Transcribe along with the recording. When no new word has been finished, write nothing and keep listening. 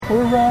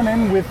We're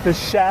running with the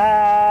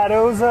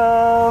shadows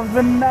of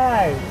the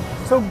night.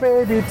 So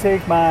baby,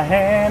 take my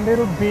hand,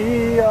 it'll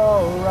be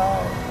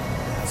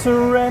alright.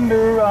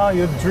 Surrender all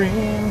your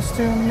dreams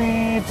to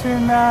me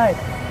tonight.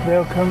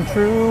 They'll come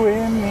true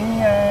in the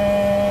end.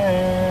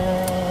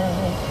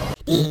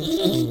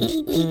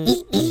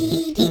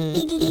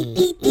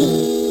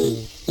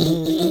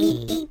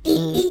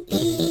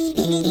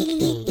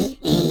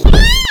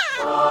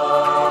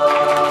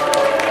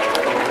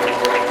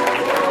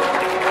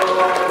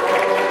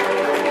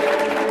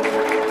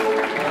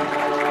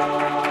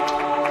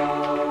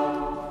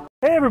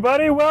 Hey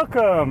everybody,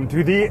 welcome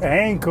to the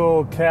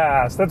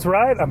Anklecast. That's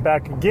right, I'm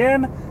back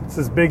again. This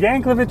is Big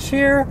Anklovich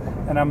here,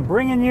 and I'm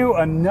bringing you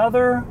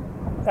another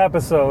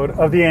episode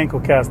of the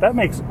Anklecast. That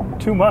makes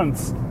 2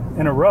 months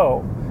in a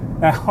row.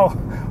 Now,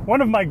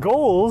 one of my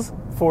goals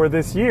for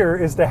this year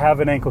is to have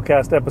an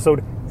Anklecast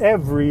episode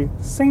every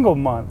single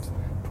month.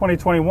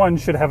 2021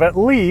 should have at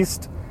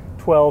least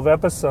 12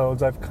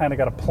 episodes. I've kind of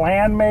got a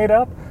plan made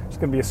up. There's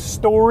going to be a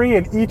story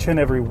in each and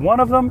every one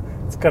of them.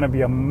 It's going to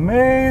be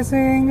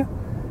amazing.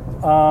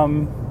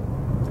 I'm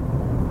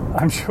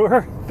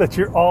sure that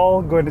you're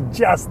all going to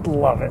just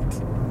love it.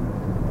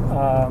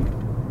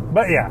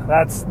 But yeah,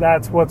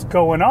 that's what's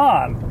going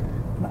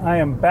on. I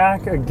am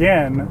back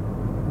again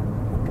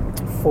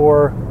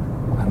for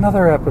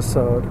another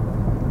episode.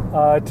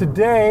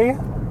 Today,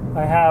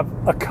 I have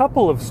a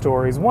couple of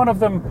stories. One of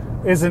them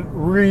isn't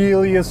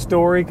really a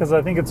story because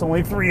I think it's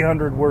only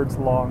 300 words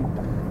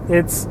long.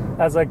 It's,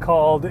 as I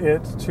called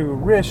it to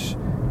Rish,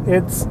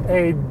 it's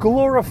a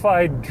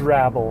glorified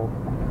drabble.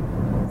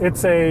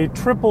 It's a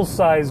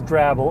triple-sized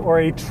drabble,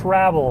 or a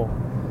trabble,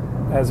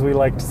 as we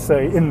like to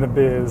say in the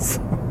biz.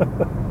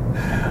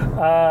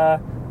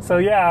 So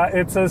yeah,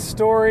 it's a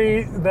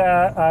story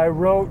that I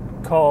wrote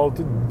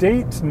called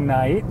Date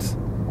Night,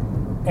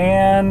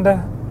 and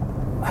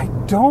I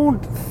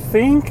don't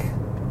think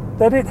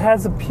that it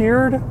has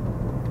appeared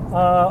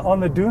on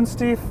the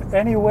Doonstief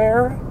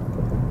anywhere.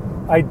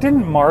 I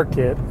didn't mark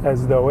it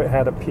as though it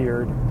had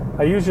appeared.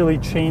 I usually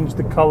change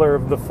the color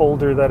of the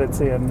folder that it's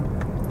in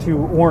to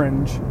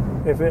orange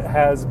if it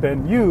has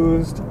been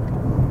used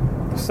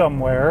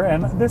somewhere,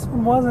 and this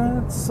one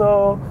wasn't.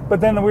 So,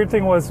 but then the weird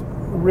thing was,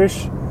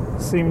 Rish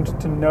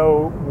seemed to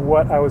know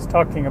what I was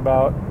talking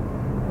about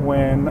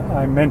when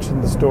I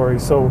mentioned the story.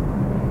 So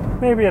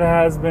maybe it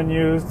has been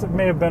used. It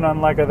may have been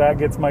on like a That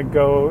Gets My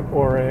Goat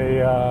or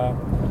a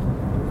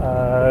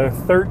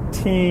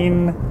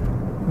 13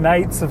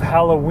 Nights of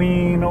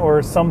Halloween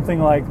or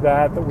something like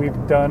that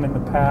we've done in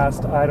the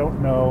past. I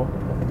don't know,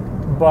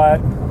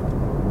 but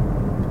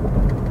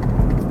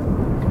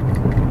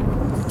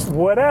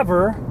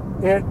whatever,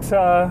 it's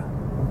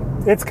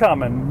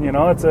coming, you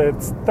know.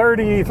 It's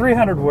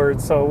 300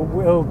 words, so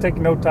it'll take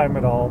no time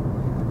at all.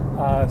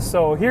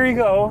 So here you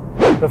go.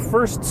 The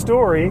first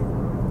story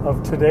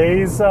of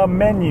today's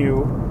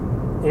menu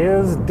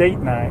is Date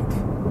Night.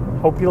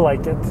 Hope you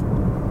like it.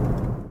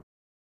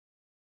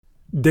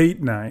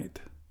 Date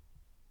Night.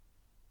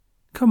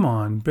 Come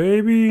on,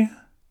 baby.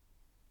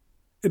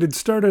 It had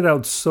started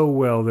out so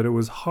well that it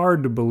was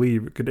hard to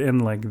believe it could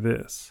end like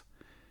this.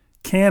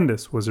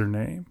 Candace was her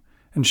name,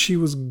 and she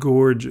was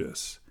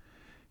gorgeous.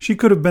 She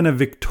could have been a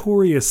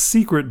Victoria's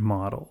Secret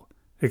model,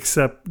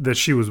 except that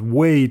she was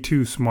way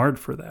too smart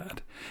for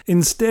that.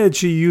 Instead,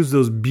 she used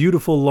those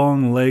beautiful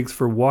long legs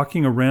for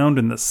walking around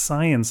in the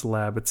science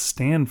lab at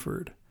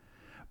Stanford.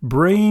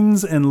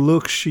 Brains and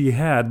looks she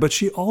had, but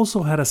she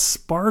also had a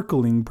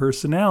sparkling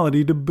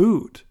personality to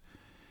boot.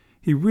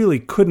 He really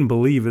couldn't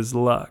believe his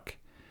luck.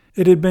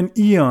 It had been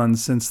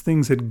eons since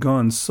things had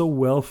gone so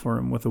well for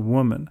him with a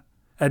woman.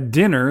 At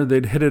dinner,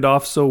 they'd hit it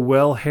off so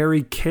well,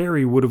 Harry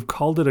Carey would have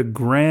called it a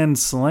grand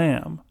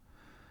slam.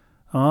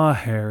 Ah,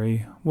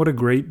 Harry, what a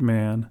great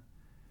man.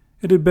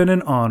 It had been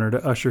an honor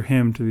to usher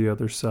him to the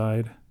other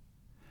side.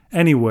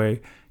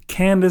 Anyway,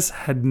 Candace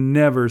had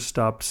never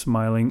stopped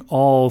smiling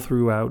all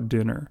throughout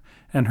dinner,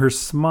 and her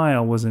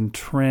smile was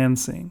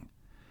entrancing.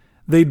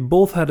 They'd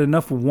both had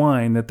enough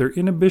wine that their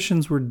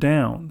inhibitions were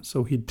down,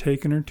 so he'd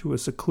taken her to a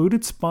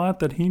secluded spot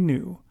that he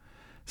knew,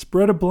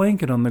 spread a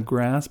blanket on the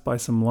grass by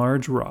some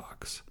large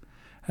rocks,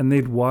 and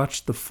they'd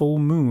watched the full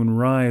moon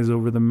rise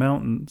over the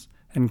mountains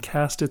and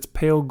cast its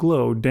pale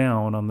glow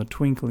down on the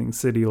twinkling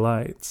city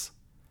lights.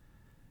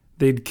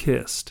 They'd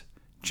kissed,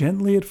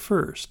 gently at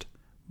first,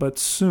 but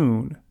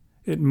soon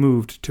it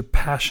moved to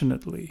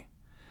passionately.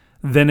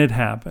 Then it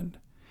happened.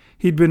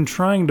 He'd been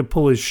trying to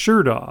pull his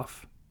shirt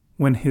off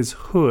when his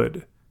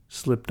hood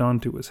slipped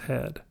onto his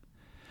head.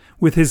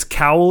 With his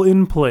cowl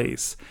in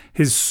place,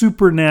 his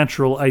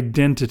supernatural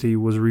identity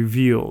was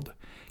revealed.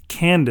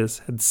 Candace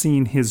had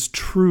seen his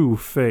true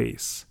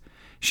face.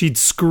 She'd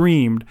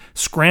screamed,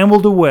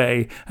 scrambled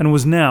away, and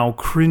was now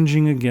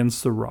cringing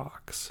against the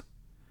rocks.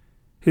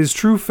 His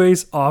true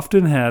face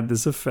often had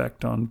this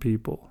effect on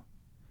people.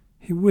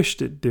 He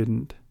wished it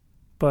didn't,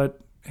 but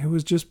it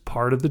was just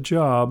part of the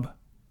job,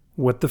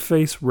 what the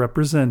face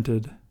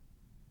represented.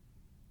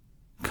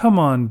 Come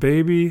on,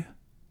 baby.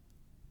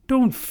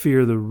 Don't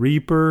fear the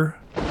Reaper.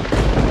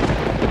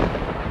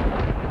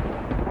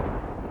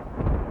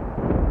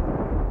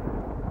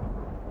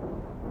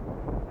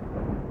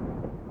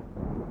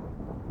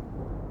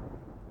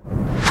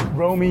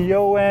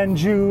 Romeo and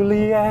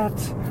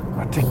Juliet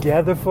are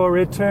together for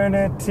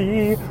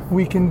eternity.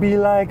 We can be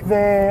like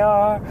they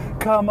are.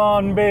 Come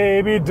on,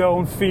 baby,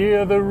 don't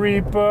fear the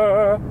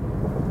reaper.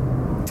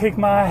 Take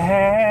my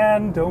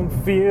hand, don't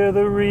fear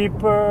the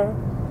reaper.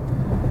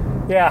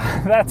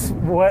 Yeah, that's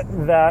what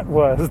that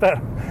was.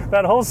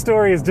 That whole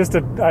story is just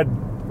a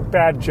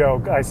bad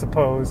joke, I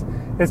suppose.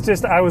 It's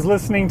just I was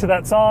listening to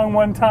that song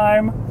one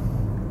time,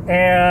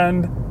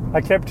 and I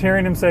kept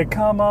hearing him say,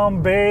 come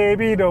on,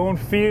 baby, don't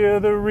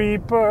fear the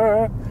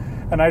reaper.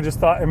 And I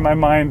just thought in my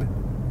mind,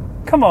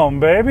 come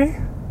on, baby,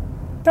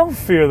 don't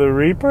fear the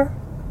reaper.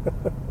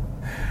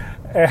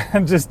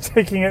 And just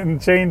taking it and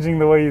changing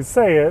the way you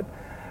say it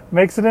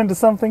makes it into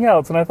something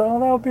else. And I thought,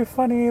 that would be a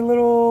funny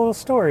little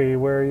story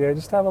where you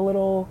just have a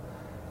little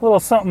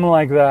something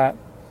like that.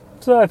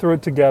 So I threw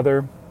it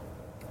together.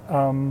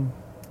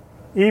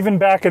 Even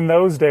back in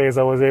those days,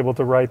 I was able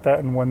to write that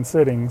in one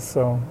sitting.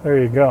 So there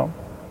you go.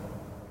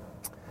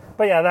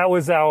 But yeah, that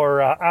was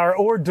our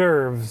hors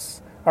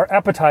d'oeuvres, our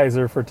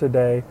appetizer for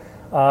today.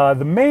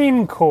 The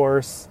main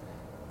course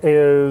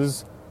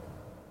is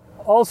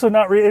also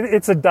not really,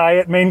 it's a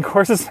diet main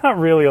course. It's not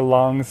really a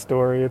long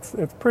story. It's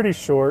pretty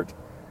short.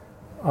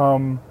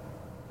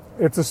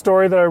 It's a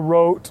story that I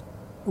wrote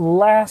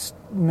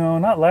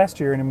not last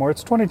year anymore.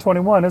 It's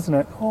 2021, isn't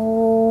it?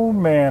 Oh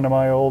man, am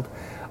I old.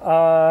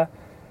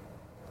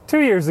 2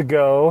 years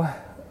ago,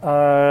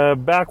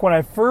 back when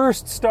I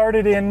first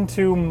started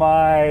into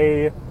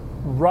my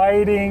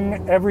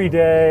writing every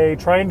day,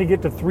 trying to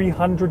get to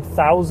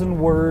 300,000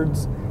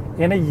 words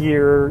in a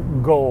year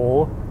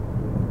goal,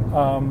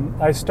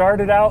 I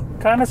started out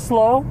kind of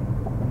slow,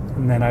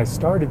 and then I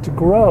started to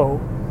grow.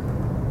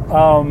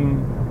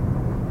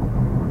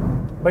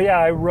 But yeah,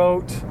 I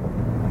wrote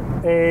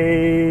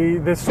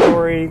this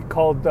story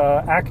called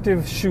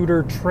Active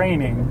Shooter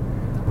Training.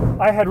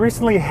 I had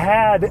recently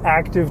had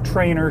active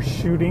shooter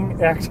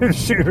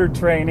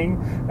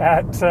training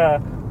at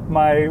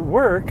my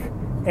work,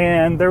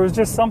 and there was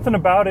just something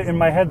about it in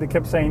my head that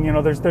kept saying,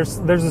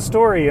 there's a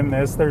story in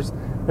this. There's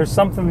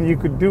something that you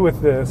could do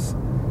with this.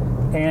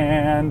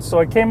 And so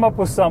I came up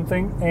with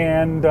something,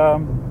 and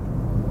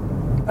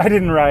I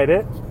didn't write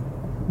it.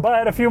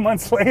 But a few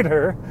months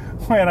later,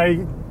 when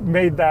I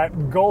made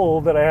that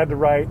goal that I had to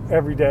write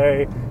every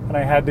day, and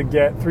I had to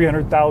get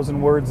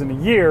 300,000 words in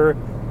a year,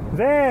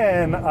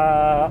 then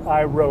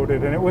I wrote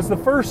it. And it was the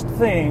first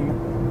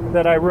thing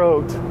that I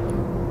wrote.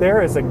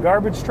 There is a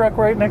garbage truck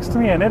right next to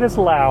me, and it is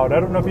loud.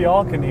 I don't know if you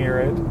all can hear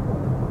it,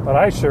 but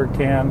I sure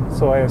can,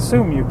 so I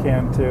assume you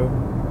can too.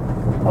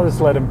 I'll just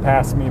let him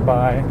pass me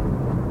by.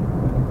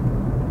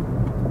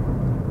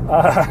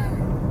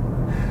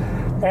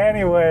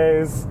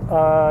 Anyways,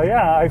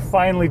 yeah, I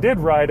finally did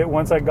write it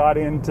once I got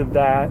into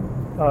that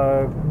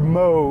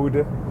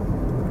mode.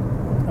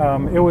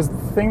 It was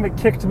the thing that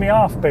kicked me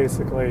off,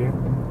 basically.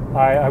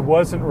 I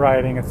wasn't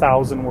writing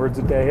 1,000 words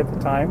a day at the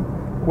time.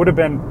 Would have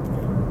been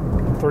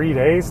 3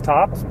 days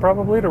tops,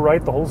 probably, to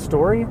write the whole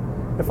story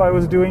if I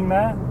was doing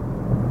that.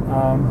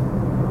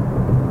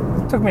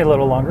 It took me a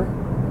little longer,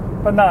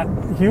 but not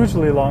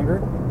hugely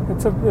longer.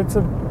 It's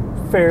a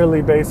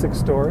fairly basic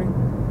story.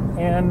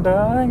 And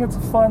I think it's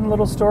a fun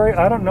little story.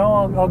 I don't know.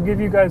 I'll give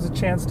you guys a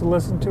chance to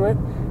listen to it,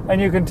 and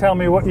you can tell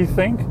me what you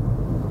think.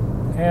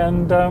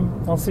 And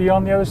I'll see you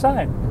on the other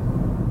side.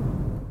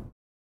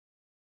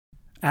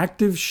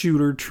 Active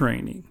Shooter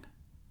Training.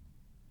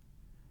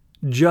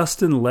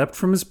 Justin leapt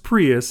from his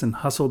Prius and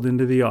hustled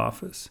into the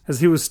office.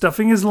 As he was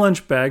stuffing his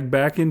lunch bag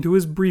back into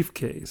his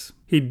briefcase,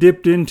 he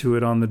dipped into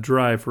it on the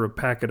drive for a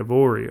packet of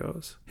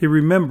Oreos. He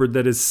remembered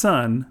that his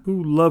son,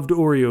 who loved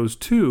Oreos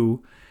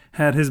too,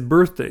 had his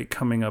birthday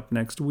coming up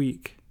next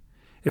week.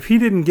 If he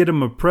didn't get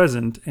him a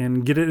present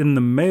and get it in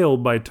the mail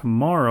by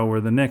tomorrow or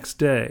the next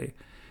day,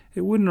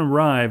 it wouldn't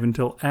arrive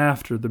until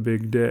after the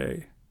big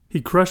day. He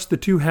crushed the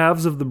two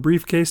halves of the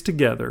briefcase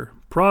together,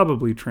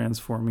 probably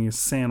transforming his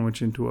sandwich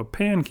into a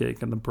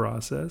pancake in the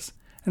process,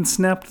 and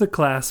snapped the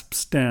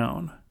clasps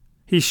down.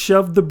 He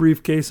shoved the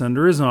briefcase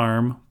under his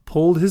arm,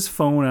 pulled his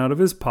phone out of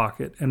his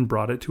pocket, and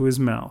brought it to his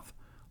mouth,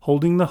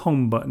 holding the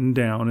home button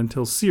down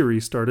until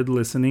Siri started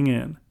listening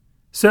in.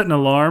 "Set an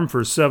alarm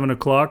for 7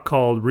 o'clock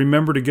called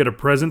 'Remember to get a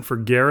present for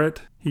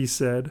Garrett,'" he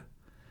said.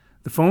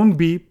 The phone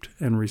beeped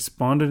and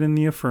responded in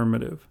the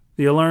affirmative.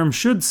 The alarm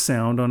should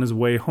sound on his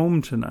way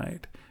home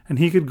tonight, and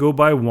he could go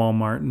by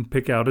Walmart and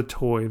pick out a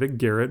toy that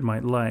Garrett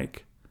might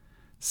like.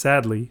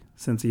 Sadly,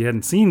 since he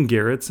hadn't seen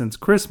Garrett since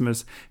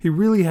Christmas, he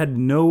really had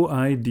no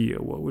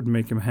idea what would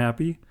make him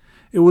happy.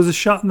 It was a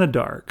shot in the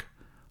dark.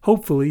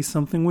 Hopefully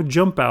something would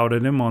jump out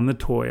at him on the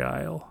toy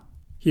aisle.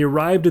 He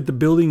arrived at the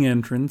building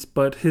entrance,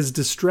 but his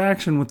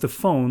distraction with the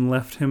phone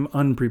left him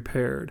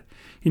unprepared.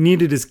 He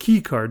needed his key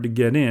card to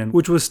get in,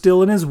 which was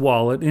still in his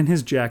wallet in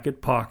his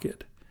jacket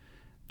pocket.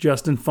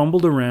 Justin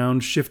fumbled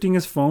around, shifting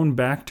his phone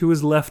back to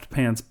his left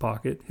pants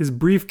pocket, his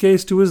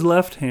briefcase to his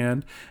left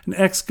hand, and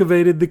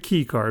excavated the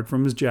key card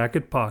from his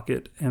jacket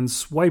pocket and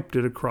swiped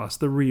it across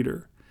the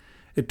reader.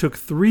 It took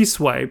 3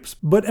 swipes,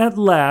 but at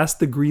last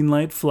the green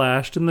light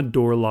flashed and the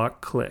door lock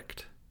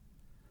clicked.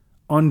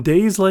 On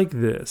days like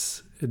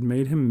this, it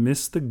made him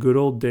miss the good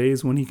old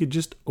days when he could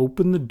just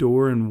open the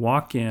door and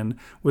walk in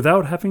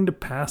without having to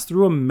pass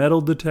through a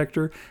metal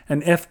detector,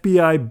 an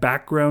FBI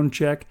background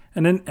check,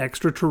 and an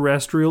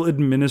extraterrestrial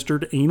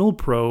administered anal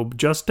probe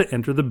just to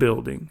enter the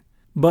building.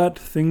 But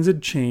things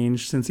had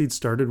changed since he'd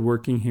started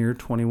working here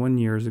 21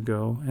 years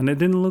ago, and it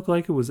didn't look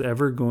like it was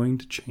ever going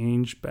to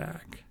change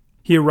back.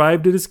 He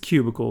arrived at his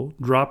cubicle,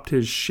 dropped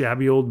his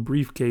shabby old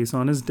briefcase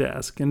on his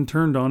desk, and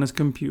turned on his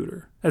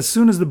computer. As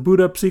soon as the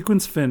boot-up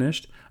sequence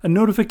finished, a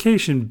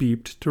notification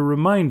beeped to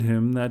remind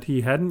him that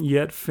he hadn't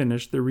yet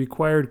finished the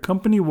required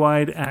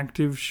company-wide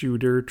active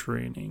shooter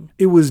training.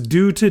 It was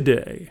due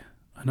today.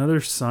 Another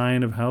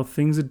sign of how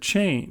things had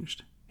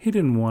changed. He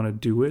didn't want to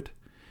do it.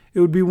 It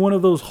would be one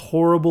of those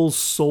horrible,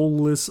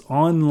 soulless,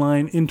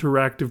 online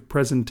interactive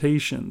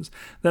presentations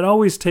that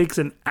always takes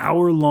an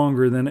hour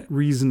longer than it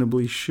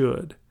reasonably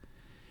should.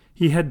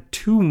 He had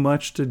too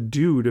much to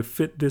do to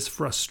fit this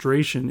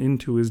frustration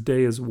into his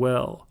day as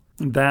well.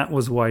 That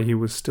was why he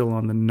was still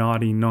on the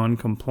naughty,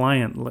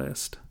 non-compliant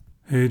list.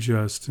 "Hey,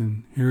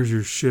 Justin, here's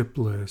your ship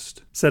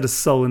list," said a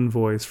sullen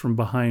voice from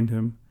behind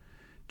him.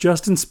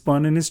 Justin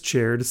spun in his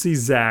chair to see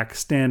Zach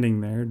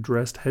standing there,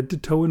 dressed head to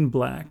toe in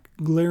black,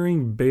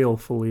 glaring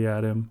balefully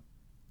at him.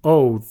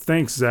 "Oh,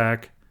 thanks,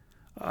 Zach.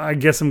 I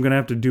guess I'm going to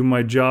have to do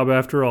my job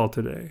after all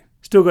today.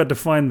 Still got to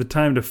find the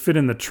time to fit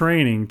in the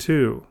training,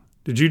 too.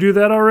 Did you do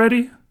that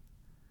already?"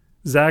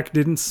 Zach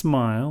didn't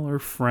smile or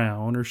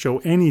frown or show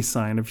any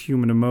sign of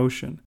human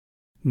emotion.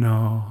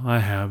 "No, I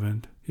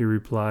haven't," he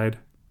replied.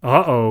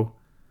 "Uh-oh.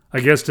 I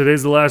guess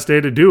today's the last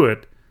day to do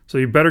it, so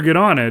you better get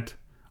on it.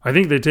 I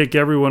think they take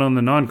everyone on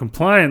the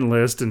non-compliant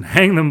list and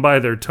hang them by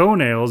their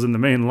toenails in the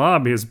main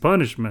lobby as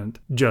punishment,"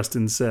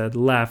 Justin said,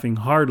 laughing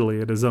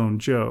heartily at his own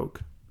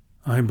joke.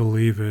 "I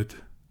believe it,"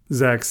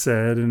 Zach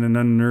said in an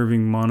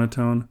unnerving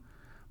monotone.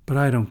 "But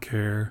I don't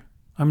care.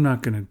 I'm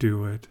not going to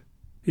do it."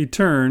 He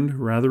turned,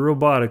 rather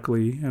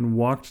robotically, and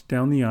walked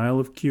down the aisle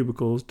of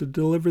cubicles to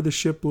deliver the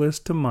ship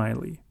list to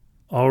Miley.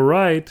 "All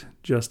right,"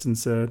 Justin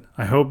said.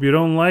 "I hope you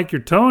don't like your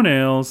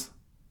toenails."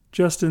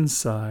 Justin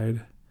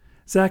sighed.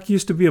 Zach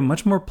used to be a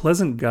much more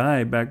pleasant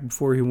guy back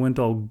before he went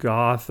all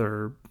goth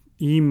or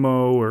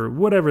emo or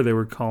whatever they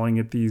were calling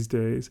it these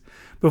days.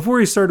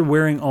 Before he started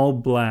wearing all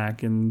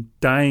black and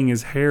dyeing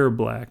his hair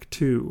black,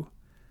 too.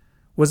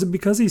 Was it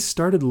because he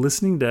started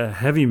listening to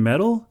heavy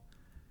metal?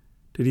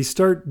 Did he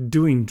start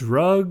doing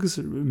drugs,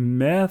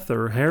 meth,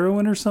 or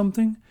heroin or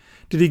something?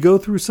 Did he go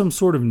through some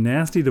sort of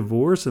nasty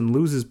divorce and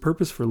lose his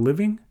purpose for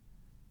living?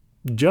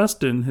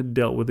 Justin had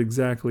dealt with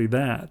exactly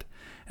that,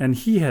 and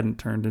he hadn't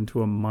turned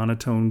into a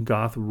monotone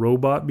goth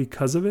robot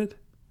because of it.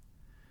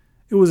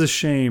 It was a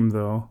shame,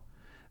 though.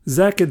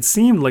 Zach had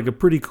seemed like a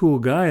pretty cool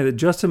guy that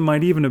Justin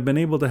might even have been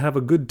able to have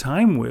a good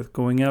time with,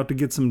 going out to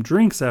get some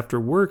drinks after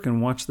work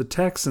and watch the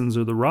Texans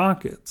or the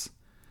Rockets.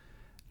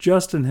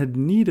 Justin had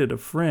needed a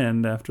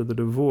friend after the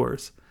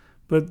divorce,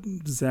 but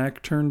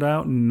Zach turned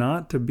out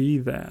not to be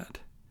that.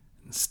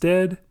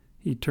 Instead,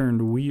 he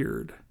turned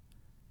weird.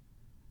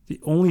 The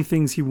only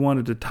things he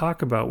wanted to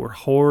talk about were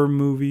horror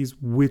movies,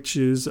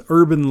 witches,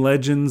 urban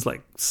legends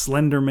like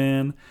Slender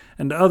Man,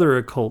 and other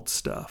occult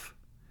stuff.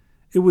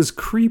 It was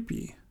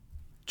creepy.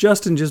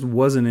 Justin just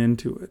wasn't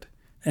into it,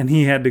 and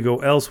he had to go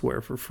elsewhere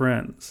for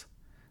friends.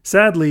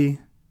 Sadly,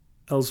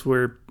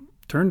 elsewhere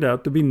turned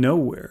out to be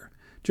nowhere.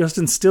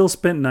 Justin still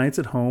spent nights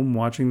at home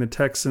watching the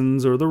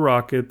Texans or the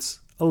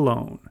Rockets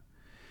alone.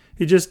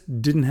 He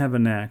just didn't have a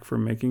knack for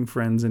making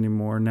friends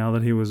anymore now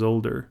that he was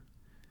older.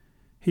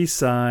 He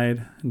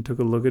sighed and took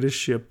a look at his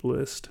ship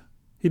list.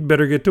 He'd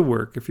better get to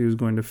work if he was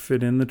going to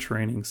fit in the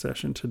training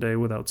session today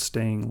without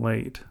staying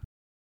late.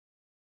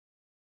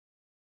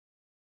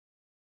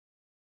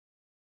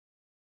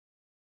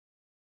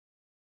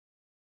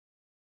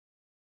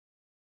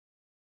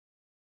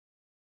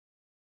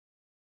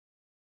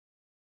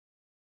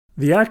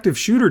 The active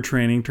shooter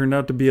training turned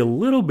out to be a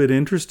little bit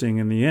interesting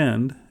in the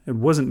end. It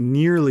wasn't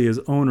nearly as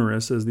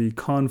onerous as the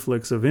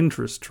conflicts of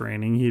interest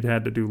training he'd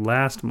had to do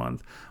last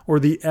month, or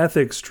the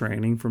ethics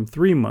training from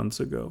 3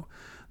 months ago.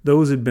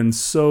 Those had been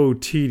so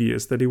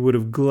tedious that he would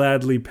have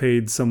gladly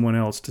paid someone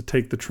else to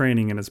take the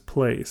training in his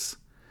place.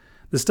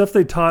 The stuff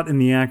they taught in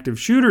the active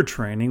shooter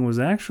training was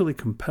actually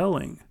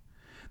compelling.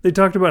 They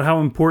talked about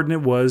how important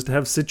it was to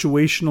have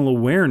situational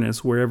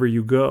awareness wherever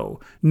you go,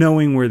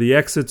 knowing where the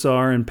exits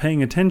are and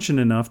paying attention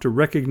enough to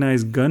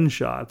recognize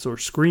gunshots or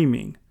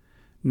screaming.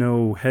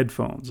 No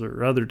headphones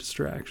or other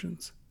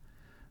distractions.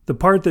 The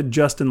part that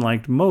Justin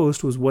liked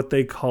most was what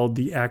they called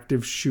the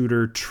active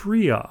shooter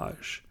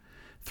triage.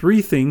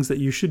 3 things that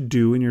you should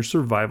do in your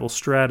survival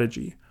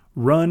strategy: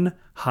 run,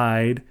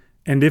 hide,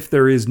 and if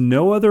there is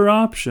no other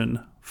option,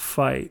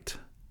 fight.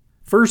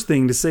 First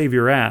thing to save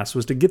your ass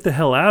was to get the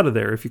hell out of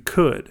there if you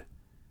could.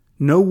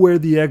 Know where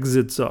the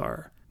exits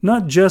are.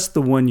 Not just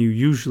the one you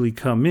usually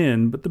come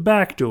in, but the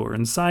back door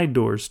and side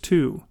doors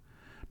too.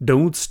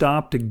 Don't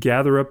stop to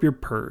gather up your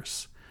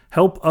purse.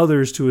 Help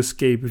others to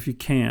escape if you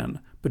can,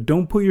 but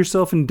don't put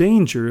yourself in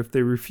danger if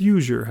they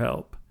refuse your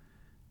help.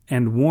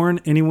 And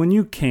warn anyone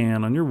you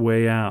can on your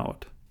way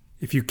out.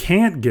 If you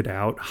can't get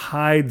out,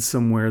 hide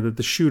somewhere that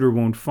the shooter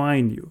won't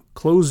find you.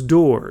 Close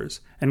doors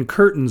and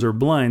curtains or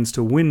blinds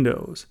to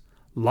windows.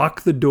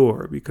 Lock the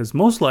door because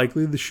most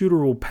likely the shooter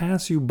will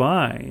pass you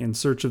by in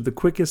search of the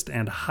quickest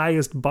and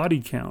highest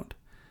body count.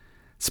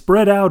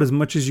 Spread out as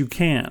much as you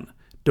can.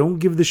 Don't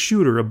give the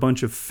shooter a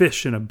bunch of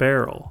fish in a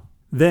barrel.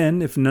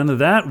 Then, if none of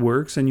that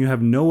works and you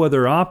have no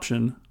other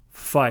option,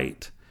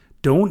 fight.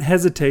 Don't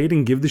hesitate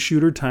and give the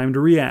shooter time to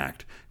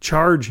react.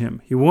 Charge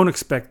him. He won't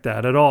expect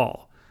that at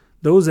all.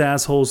 Those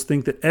assholes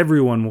think that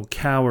everyone will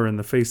cower in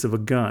the face of a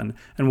gun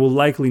and will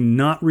likely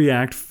not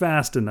react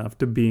fast enough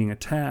to being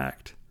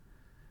attacked.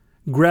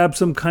 Grab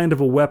some kind of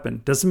a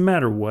weapon. Doesn't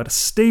matter what. A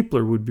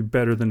stapler would be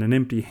better than an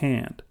empty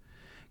hand.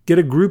 Get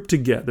a group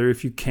together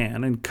if you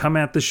can and come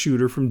at the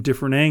shooter from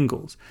different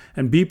angles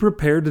and be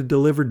prepared to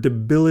deliver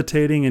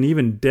debilitating and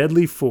even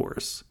deadly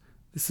force.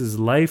 This is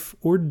life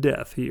or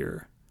death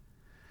here.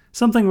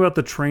 Something about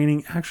the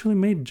training actually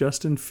made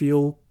Justin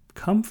feel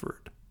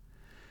comfort.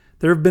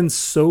 There have been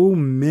so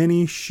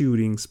many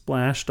shootings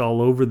splashed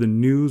all over the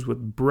news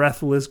with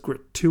breathless,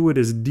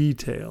 gratuitous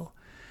detail,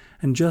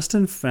 and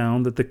Justin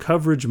found that the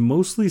coverage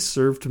mostly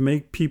served to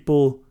make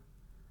to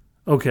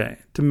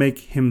make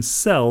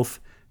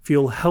himself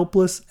feel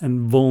helpless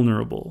and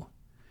vulnerable.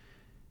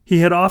 He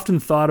had often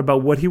thought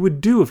about what he would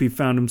do if he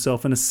found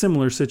himself in a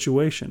similar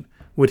situation.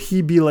 Would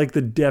he be like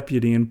the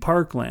deputy in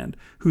Parkland,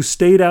 who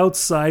stayed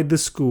outside the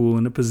school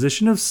in a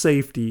position of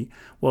safety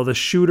while the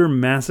shooter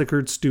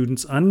massacred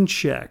students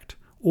unchecked?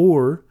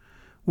 Or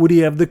would he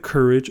have the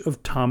courage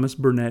of Thomas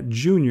Burnett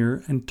Jr.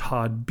 and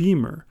Todd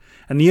Beamer,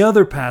 and the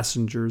other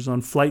passengers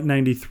on Flight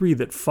 93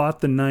 that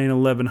fought the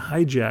 9/11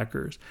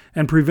 hijackers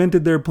and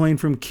prevented their plane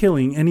from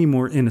killing any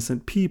more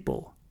innocent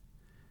people?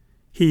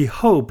 He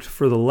hoped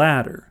for the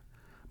latter.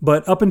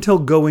 But up until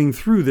going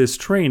through this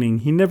training,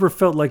 he never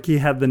felt like he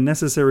had the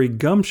necessary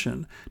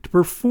gumption to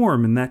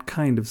perform in that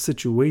kind of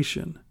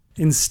situation.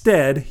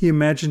 Instead, he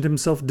imagined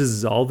himself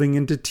dissolving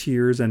into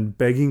tears and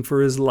begging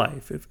for his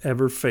life if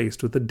ever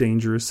faced with a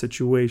dangerous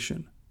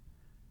situation.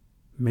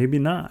 Maybe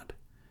not.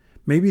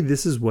 Maybe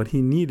this is what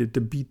he needed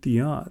to beat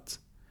the odds.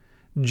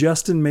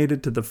 Justin made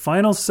it to the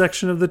final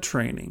section of the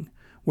training,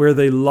 where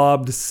they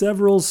lobbed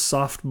several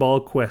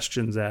softball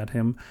questions at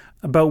him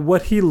about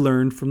what he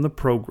learned from the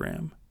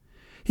program.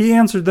 He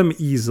answered them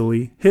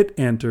easily, hit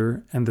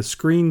enter, and the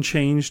screen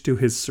changed to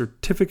his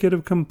certificate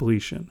of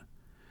completion.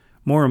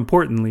 More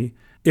importantly,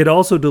 it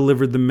also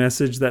delivered the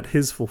message that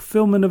his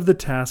fulfillment of the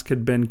task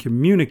had been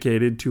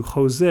communicated to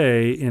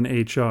Jose in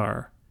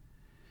HR.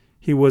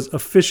 He was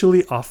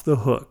officially off the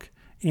hook,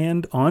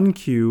 and on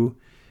cue,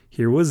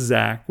 here was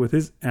Zach with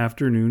his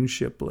afternoon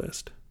ship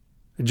list.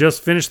 "I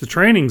just finished the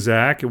training,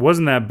 Zach. It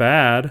wasn't that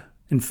bad.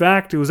 In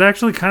fact, it was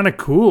actually kind of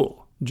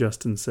cool,"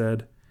 Justin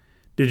said.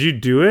 "Did you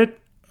do it?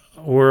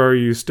 Or are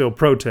you still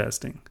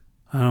protesting?"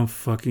 "I don't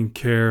fucking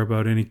care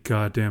about any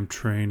goddamn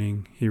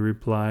training," he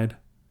replied.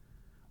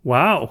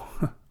 "Wow.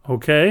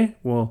 Okay.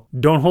 Well,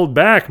 don't hold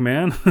back,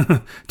 man.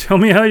 Tell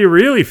me how you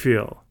really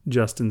feel,"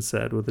 Justin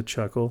said with a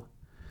chuckle.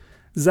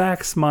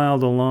 Zach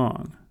smiled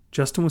along.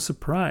 Justin was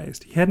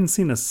surprised. He hadn't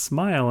seen a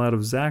smile out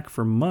of Zach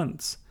for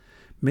months.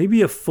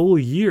 Maybe a full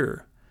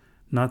year.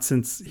 Not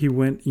since he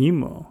went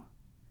emo.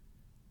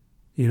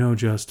 "You know,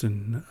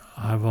 Justin,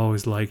 I've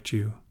always liked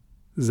you,"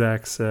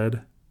 Zach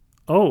said.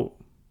 "Oh,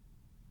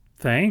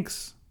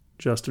 thanks,"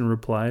 Justin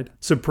replied,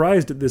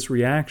 surprised at this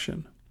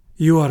reaction.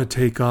 "You ought to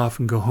take off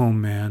and go home,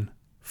 man.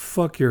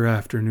 Fuck your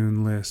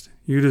afternoon list.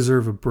 You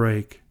deserve a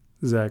break,"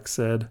 Zach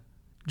said.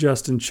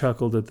 Justin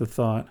chuckled at the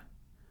thought.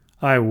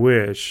 "I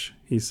wish,"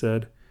 he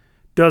said.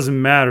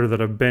 "Doesn't matter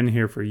that I've been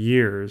here for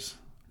years.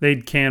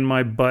 They'd can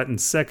my butt in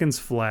seconds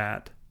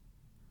flat."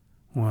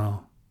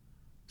 "Well,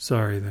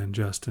 sorry then,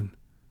 Justin,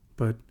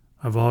 but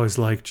I've always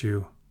liked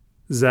you."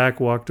 Zach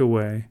walked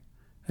away,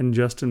 and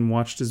Justin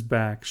watched his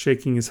back,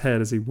 shaking his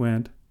head as he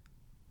went.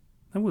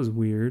 That was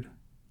weird.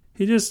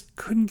 He just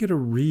couldn't get a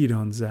read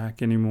on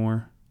Zach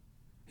anymore.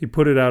 He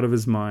put it out of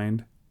his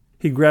mind.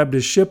 He grabbed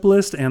his ship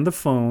list and the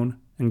phone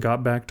and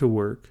got back to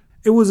work.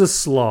 It was a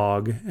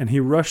slog, and he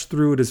rushed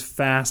through it as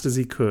fast as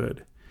he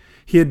could.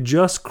 He had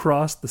just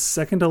crossed the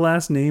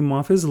second-to-last name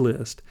off his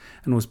list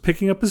and was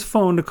picking up his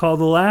phone to call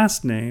the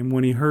last name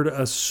when he heard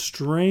a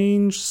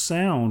strange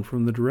sound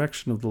from the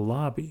direction of the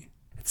lobby.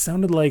 It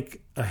sounded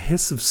like a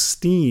hiss of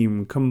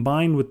steam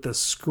combined with the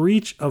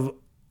screech of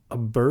a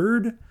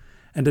bird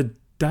and a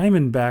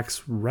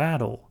diamondback's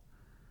rattle.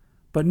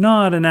 But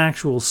not an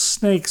actual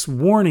snake's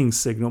warning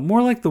signal,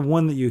 more like the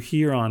one that you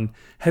hear on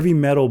heavy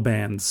metal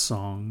band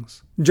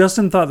songs.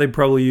 Justin thought they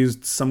probably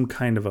used some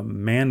kind of a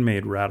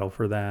man-made rattle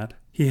for that.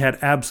 He had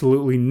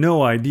absolutely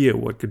no idea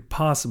what could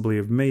possibly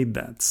have made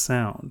that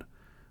sound,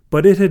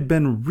 but it had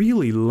been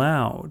really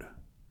loud.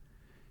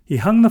 He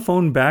hung the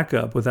phone back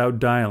up without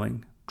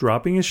dialing,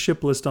 dropping his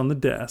ship list on the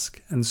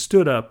desk, and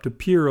stood up to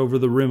peer over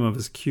the rim of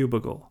his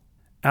cubicle.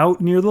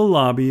 Out near the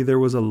lobby, there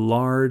was a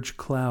large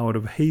cloud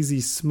of hazy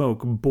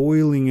smoke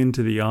boiling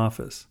into the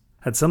office.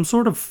 Had some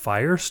sort of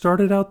fire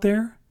started out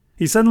there?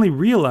 He suddenly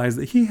realized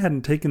that he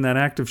hadn't taken that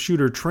active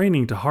shooter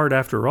training to heart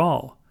after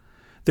all.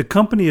 The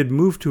company had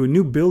moved to a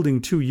new building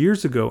 2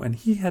 years ago, and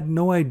he had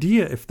no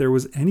idea if there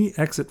was any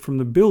exit from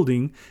the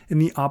building in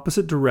the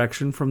opposite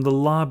direction from the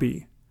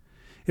lobby.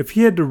 If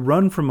he had to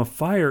run from a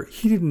fire,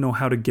 he didn't know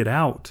how to get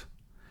out.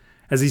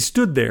 As he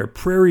stood there,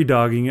 prairie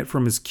dogging it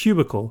from his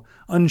cubicle,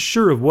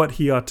 unsure of what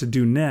he ought to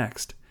do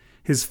next,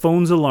 his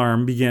phone's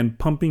alarm began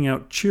pumping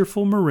out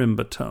cheerful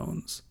marimba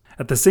tones.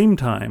 At the same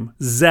time,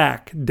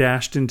 Zach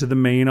dashed into the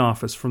main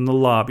office from the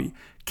lobby,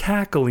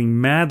 cackling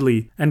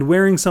madly and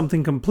wearing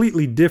something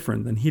completely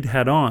different than he'd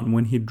had on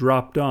when he'd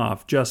dropped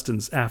off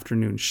Justin's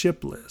afternoon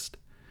ship list.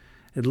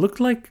 It looked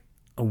like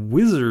a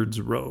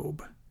wizard's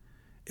robe.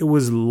 It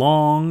was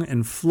long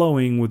and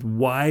flowing with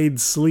wide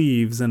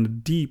sleeves and a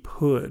deep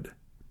hood.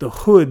 The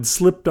hood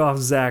slipped off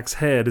Zach's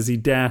head as he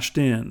dashed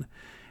in,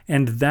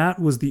 and that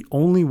was the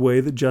only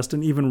way that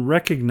Justin even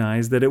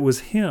recognized that it was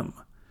him.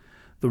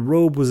 The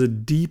robe was a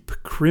deep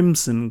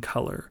crimson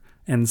color,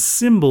 and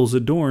symbols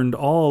adorned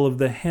all of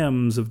the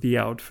hems of the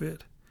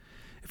outfit.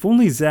 If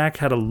only Zach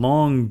had a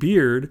long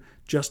beard,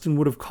 Justin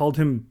would have called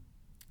him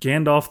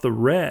Gandalf the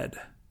Red.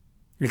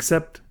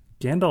 Except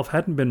Gandalf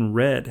hadn't been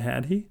red,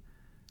 had he?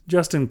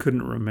 Justin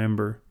couldn't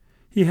remember.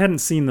 He hadn't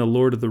seen The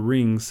Lord of the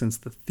Rings since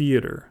the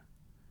theater.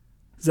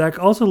 Zach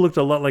also looked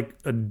a lot like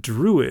a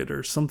druid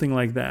or something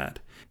like that.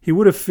 He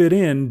would have fit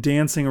in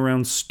dancing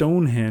around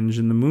Stonehenge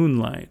in the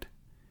moonlight.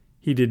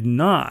 He did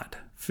not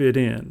fit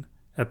in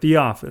at the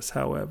office,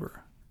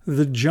 however.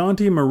 The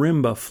jaunty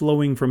marimba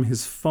flowing from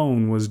his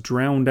phone was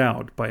drowned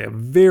out by a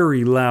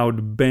very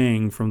loud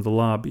bang from the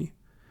lobby.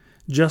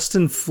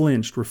 Justin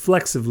flinched,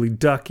 reflexively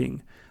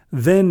ducking,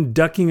 then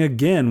ducking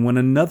again when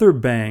another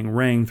bang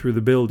rang through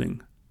the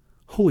building.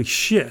 Holy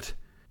shit!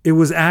 It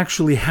was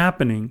actually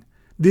happening.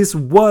 This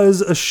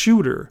was a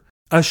shooter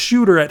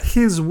at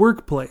his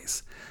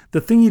workplace.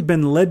 The thing he'd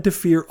been led to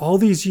fear all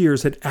these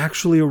years had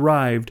actually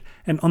arrived,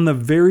 and on the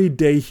very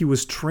day he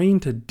was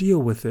trained to deal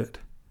with it.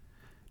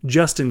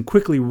 Justin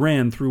quickly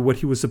ran through what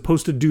he was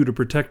supposed to do to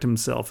protect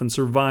himself and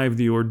survive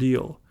the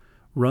ordeal.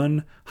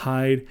 Run,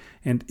 hide,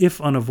 and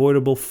if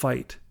unavoidable,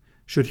 fight.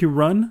 Should he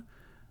run?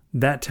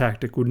 That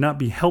tactic would not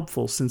be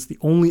helpful since the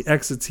only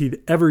exits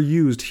he'd ever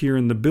used here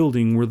in the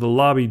building were the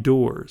lobby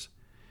doors.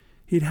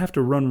 He'd have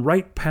to run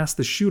right past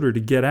the shooter to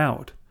get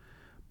out.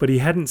 But he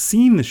hadn't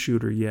seen the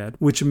shooter yet,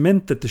 which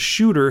meant that the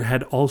shooter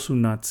had also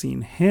not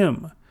seen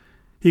him.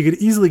 He could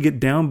easily get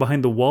down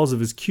behind the walls of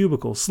his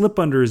cubicle, slip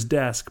under his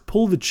desk,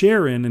 pull the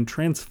chair in, and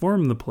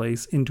transform the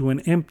place into an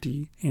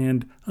empty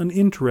and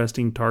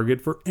uninteresting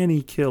target for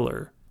any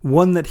killer.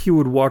 One that he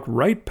would walk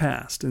right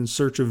past in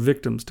search of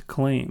victims to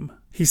claim.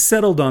 He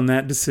settled on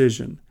that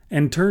decision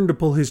and turned to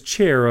pull his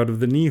chair out of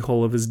the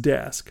knee-hole of his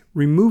desk,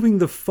 removing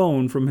the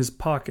phone from his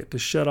pocket to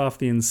shut off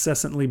the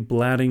incessantly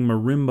blatting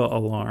marimba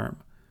alarm,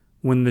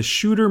 when the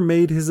shooter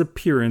made his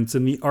appearance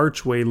in the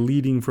archway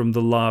leading from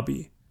the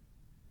lobby.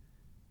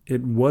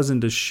 It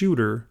wasn't a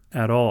shooter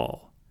at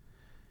all.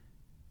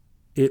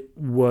 It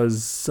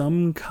was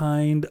some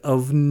kind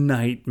of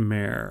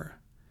nightmare.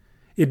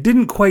 It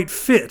didn't quite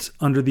fit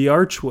under the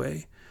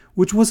archway,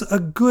 which was a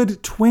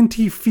good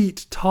 20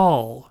 feet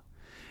tall.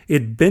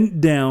 It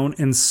bent down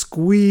and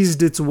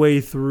squeezed its way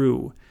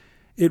through.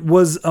 It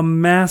was a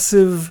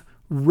massive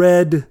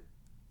red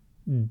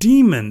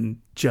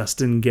demon,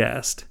 Justin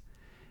guessed.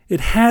 It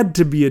had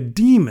to be a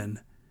demon.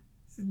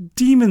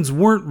 Demons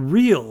weren't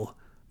real,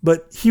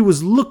 but he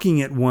was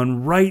looking at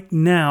one right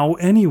now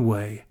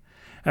anyway.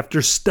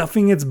 After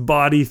stuffing its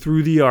body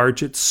through the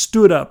arch, it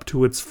stood up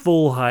to its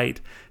full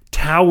height,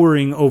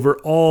 towering over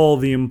all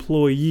the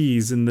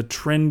employees in the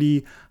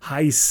trendy,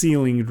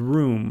 high-ceilinged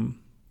room.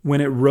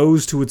 When it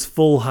rose to its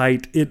full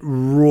height, it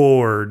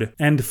roared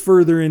and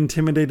further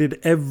intimidated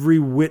every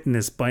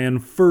witness by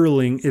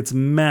unfurling its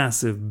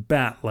massive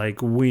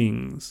bat-like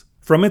wings.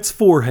 From its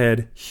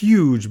forehead,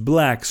 huge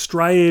black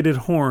striated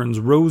horns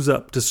rose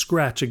up to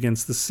scratch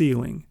against the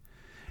ceiling.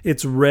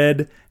 Its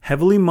red,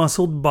 heavily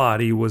muscled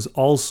body was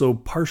also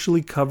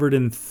partially covered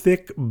in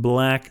thick,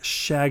 black,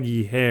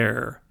 shaggy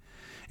hair.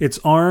 Its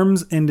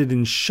arms ended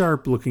in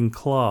sharp-looking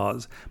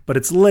claws, but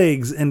its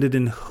legs ended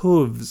in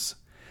hooves.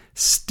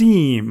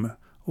 Steam,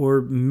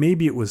 or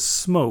maybe it was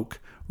smoke,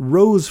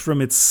 rose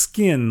from its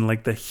skin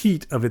like the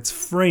heat of its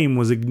frame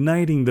was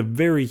igniting the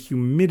very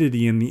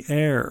humidity in the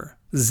air.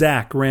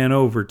 Zach ran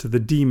over to the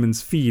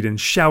demon's feet and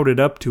shouted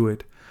up to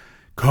it,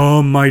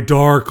 "Come, my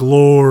dark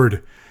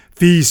lord,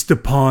 feast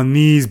upon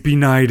these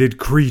benighted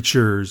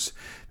creatures.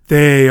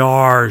 They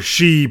are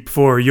sheep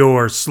for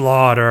your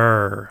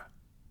slaughter."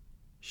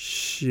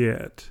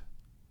 Shit,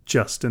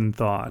 Justin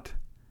thought.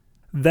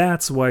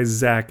 That's why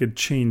Zach had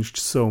changed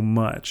so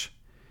much.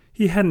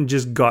 He hadn't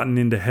just gotten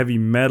into heavy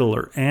metal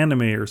or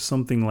anime or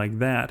something like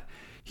that.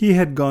 He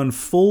had gone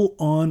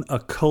full-on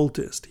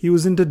occultist. He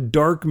was into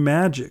dark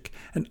magic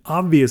and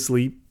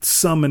obviously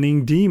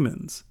summoning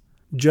demons.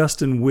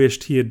 Justin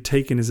wished he had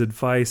taken his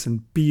advice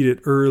and beat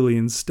it early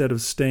instead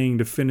of staying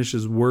to finish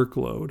his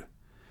workload.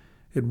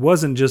 It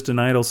wasn't just an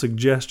idle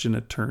suggestion,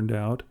 it turned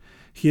out.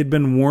 He had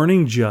been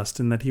warning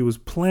Justin that he was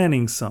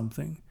planning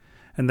something,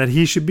 and that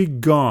he should be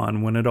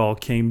gone when it all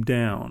came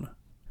down.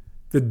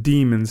 The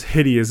demon's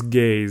hideous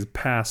gaze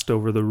passed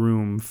over the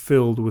room,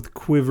 filled with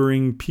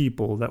quivering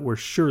people that were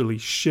surely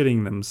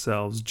shitting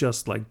themselves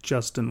just like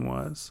Justin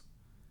was.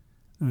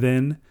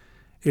 Then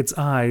its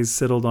eyes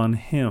settled on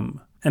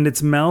him, and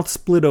its mouth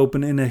split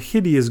open in a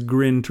hideous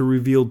grin to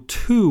reveal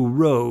 2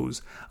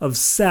 rows of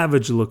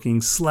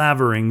savage-looking,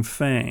 slavering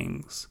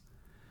fangs.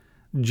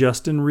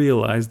 Justin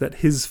realized that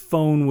his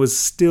phone was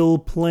still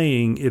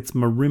playing its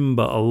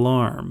marimba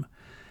alarm,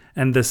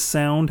 and the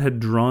sound had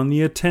drawn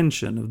the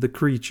attention of the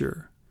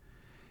creature.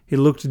 He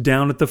looked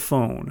down at the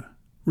phone.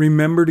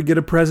 "Remember to get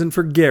a present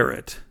for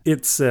Garrett,"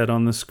 it said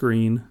on the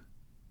screen.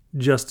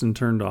 Justin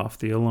turned off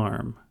the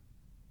alarm.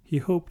 He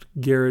hoped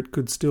Garrett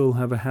could still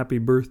have a happy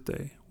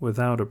birthday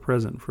without a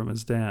present from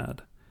his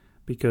dad,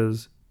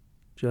 because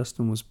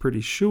Justin was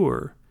pretty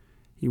sure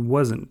he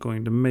wasn't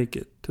going to make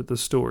it to the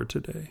store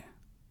today.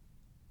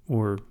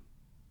 Or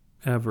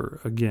ever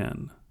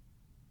again.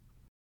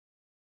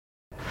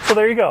 So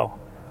there you go.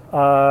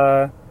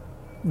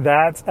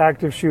 That's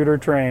active shooter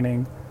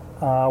training.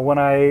 When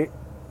I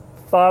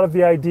thought of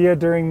the idea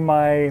during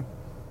my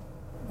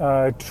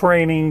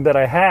training that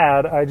I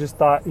had, I just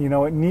thought,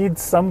 it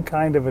needs some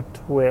kind of a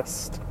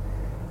twist.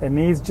 It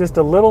needs just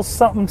a little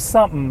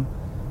something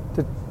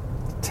to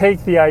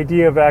take the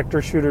idea of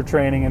active shooter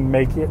training and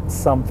make it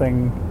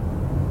something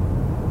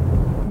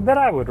that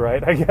I would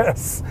write, I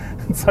guess.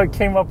 And so I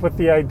came up with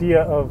the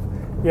idea of,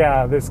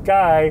 this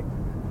guy,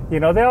 they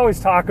always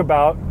talk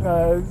about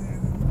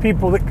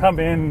people that come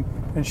in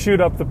and shoot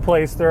up the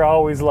place. They're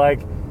always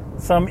like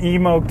some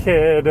emo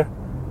kid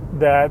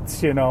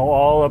that's,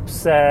 all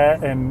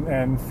upset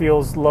and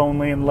feels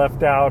lonely and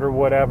left out or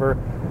whatever.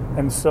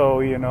 And so,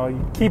 you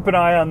keep an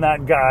eye on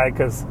that guy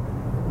because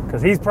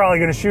he's probably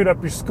going to shoot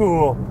up your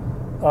school.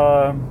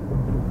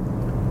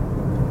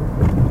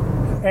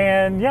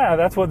 And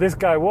that's what this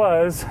guy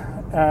was.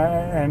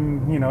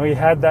 And, he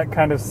had that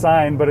kind of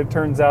sign, but it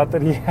turns out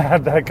that he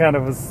had that kind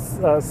of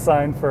a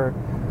sign for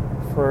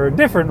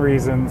different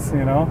reasons,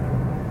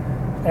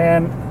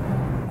 And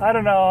I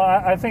don't know,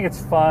 I think it's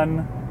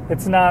fun.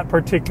 It's not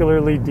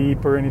particularly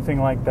deep or anything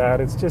like that.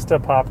 It's just a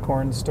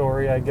popcorn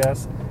story, I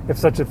guess, if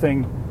such a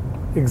thing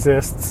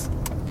exists.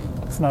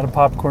 It's not a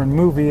popcorn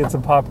movie, it's a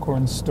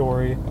popcorn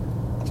story.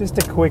 Just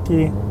a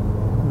quickie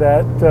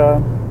that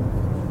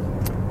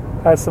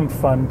has some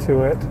fun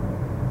to it.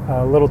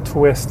 A little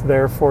twist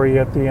there for you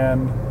at the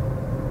end.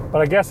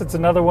 But I guess it's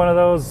another one of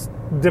those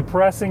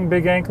depressing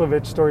Big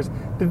Anklevich stories.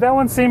 Did that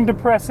one seem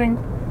depressing?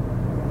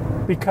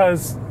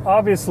 Because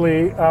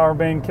obviously our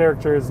main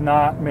character is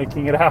not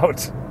making it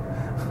out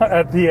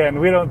at the end.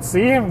 We don't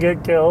see him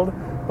get killed,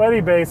 but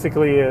he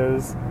basically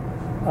is.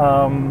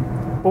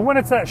 But when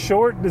it's that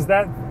short, is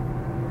that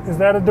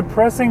a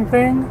depressing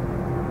thing?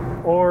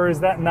 Or is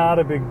that not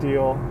a big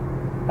deal?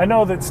 I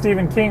know that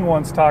Stephen King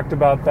once talked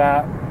about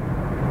that.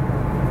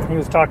 He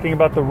was talking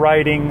about the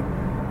writing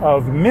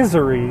of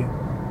Misery,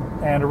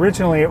 and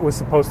originally it was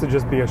supposed to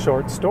just be a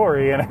short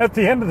story, and at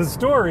the end of the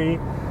story,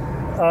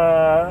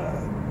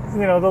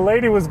 the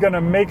lady was going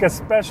to make a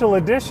special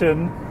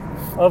edition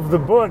of the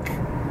book,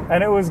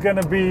 and it was going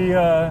to be,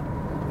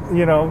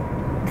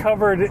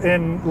 covered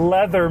in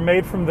leather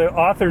made from the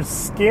author's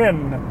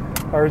skin,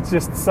 or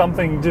just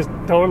something just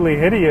totally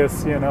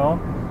hideous,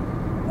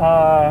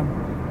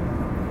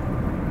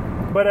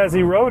 But as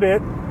he wrote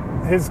it,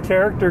 his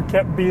character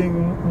kept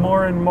being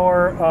more and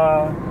more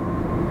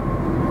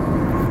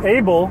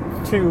able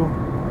to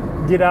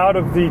get out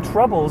of the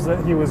troubles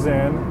that he was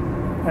in.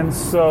 And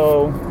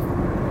so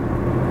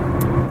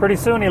pretty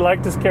soon he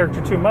liked his character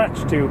too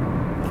much to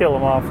kill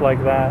him off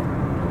like that.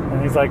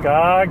 And he's like,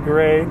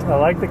 great, I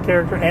like the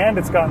character, and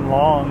it's gotten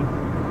long.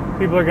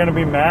 People are going to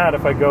be mad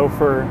if I go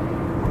for,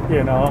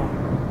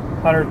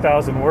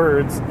 100,000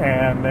 words,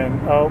 and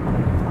then,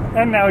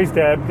 and now he's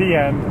dead, the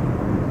end.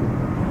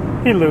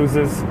 He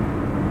loses.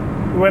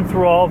 He went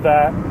through all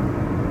that,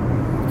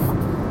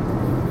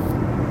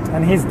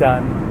 and he's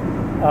done.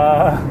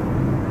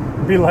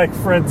 Be like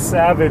Fred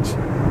Savage.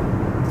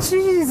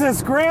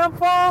 Jesus,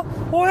 Grandpa,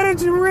 why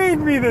did you read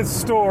me this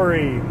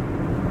story?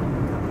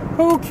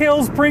 Who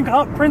kills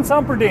Prince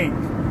Humperdinck?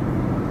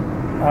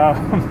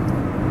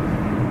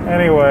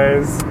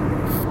 Anyways,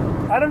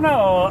 I don't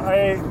know.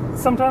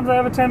 Sometimes I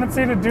have a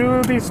tendency to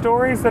do these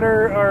stories that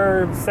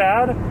are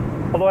sad,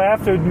 although I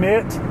have to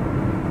admit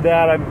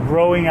that I'm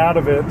growing out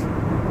of it.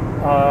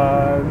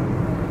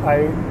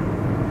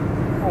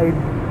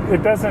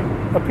 It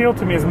doesn't appeal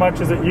to me as much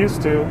as it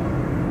used to.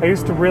 I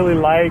used to really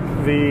like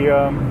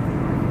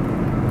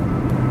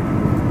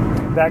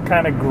that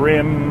kind of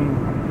grim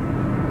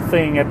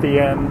thing at the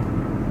end,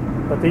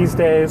 but these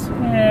days,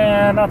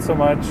 not so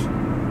much.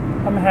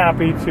 I'm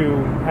happy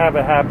to have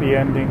a happy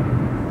ending.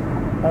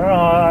 I don't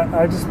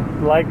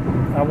know,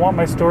 I want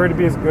my story to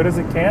be as good as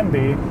it can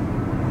be.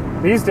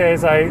 These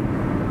days I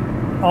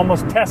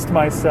almost test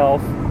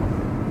myself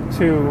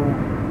to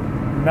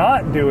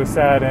not do a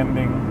sad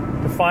ending,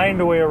 to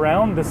find a way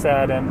around the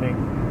sad ending.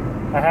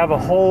 I have a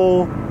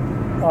whole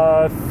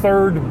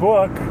third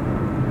book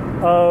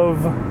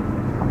of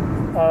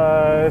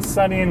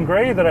Sunny and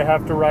Gray that I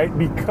have to write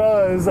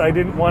because I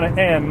didn't want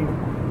to end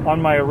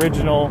on my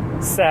original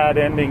sad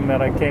ending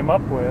that I came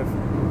up with.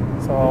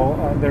 So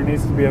there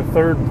needs to be a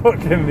third book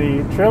in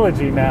the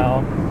trilogy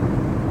now.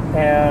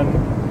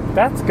 And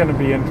that's going to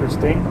be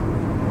interesting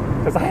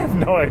because I have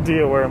no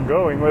idea where I'm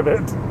going with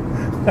it.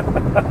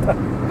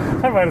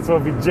 I might as well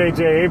be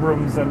J.J.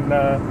 Abrams and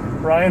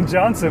Rian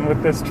Johnson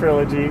with this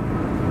trilogy.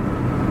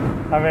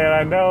 I mean,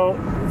 I know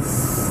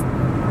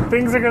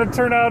things are going to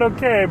turn out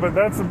okay, but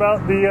that's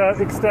about the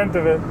extent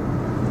of it.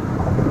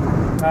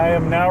 I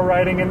am now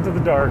riding into the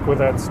dark with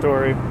that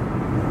story.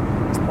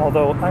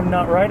 Although I'm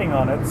not writing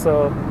on it,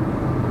 so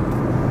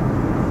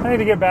I need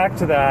to get back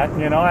to that.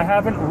 You know, I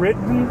haven't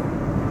written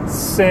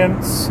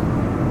since...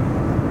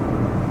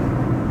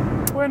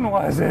 when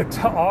was it?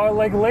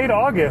 Like late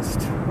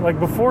August. Like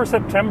before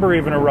September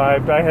even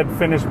arrived, I had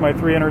finished my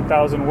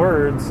 300,000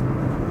 words.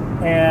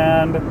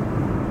 And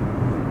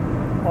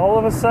all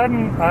of a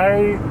sudden,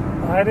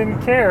 I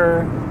didn't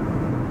care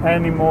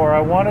anymore.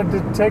 I wanted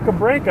to take a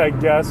break, I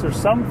guess, or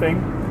something.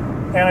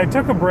 And I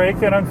took a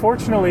break, and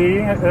unfortunately,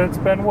 it's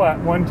been,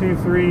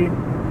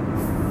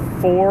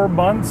 4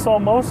 months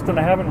almost, and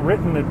I haven't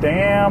written a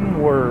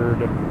damn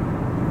word.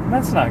 And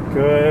that's not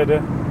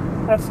good.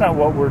 That's not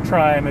what we're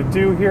trying to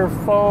do here,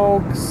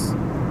 folks.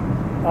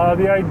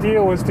 The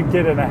idea was to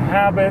get in a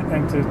habit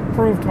and to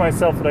prove to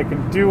myself that I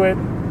can do it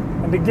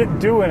and to get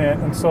doing it.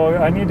 And so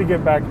I need to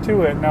get back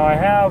to it. Now I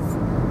have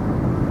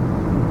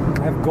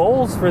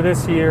goals for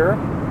this year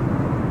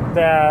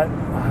that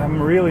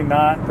I'm really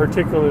not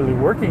particularly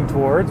working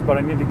towards, but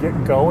I need to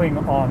get going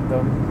on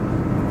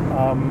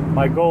them.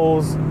 My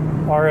goals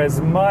are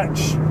as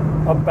much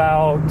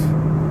about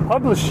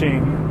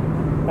publishing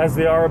as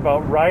they are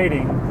about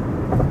writing.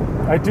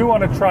 I do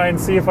want to try and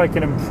see if I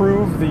can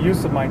improve the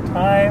use of my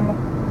time.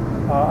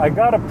 I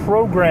got a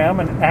program,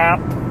 an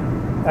app,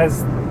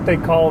 as they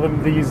call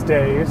them these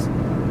days,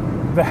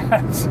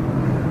 that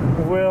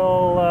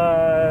will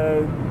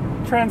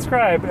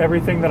transcribe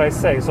everything that I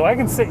say. So I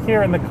can sit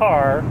here in the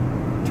car,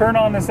 turn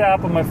on this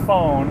app on my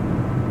phone,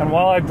 and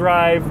while I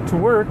drive to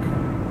work,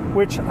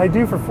 which I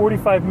do for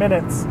 45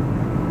 minutes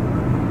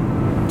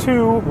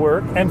to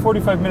work and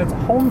 45 minutes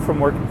home from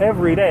work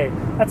every day,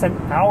 that's an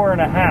hour and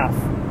a half.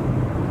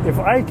 If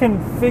I can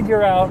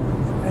figure out,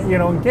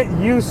 get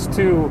used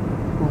to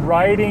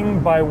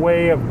writing by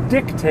way of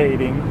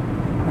dictating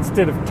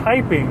instead of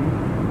typing,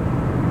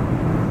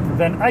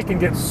 then I can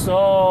get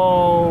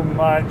so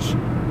much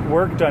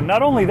work done.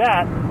 Not only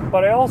that,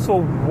 but I also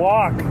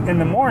walk in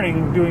the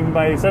morning doing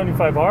my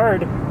 75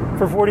 hard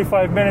for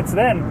 45 minutes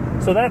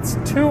then. So that's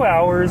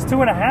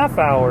 2.5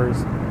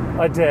 hours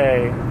a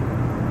day.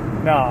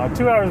 No,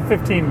 2 hours and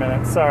 15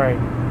 minutes. Sorry,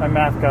 my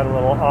math got a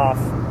little off.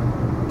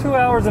 2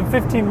 hours and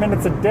 15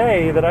 minutes a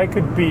day that I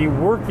could be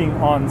working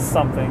on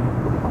something.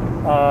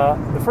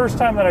 The first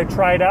time that I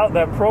tried out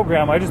that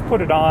program, I just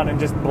put it on and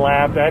just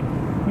blabbed. I had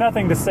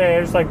nothing to say. I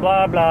was just like,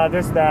 blah, blah,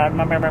 this, that,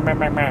 meh, meh, meh, meh,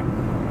 meh, meh.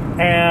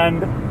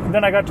 And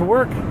then I got to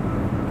work,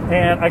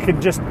 and I could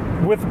just,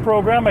 with the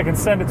program, I can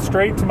send it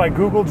straight to my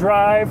Google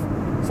Drive.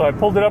 So I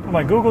pulled it up on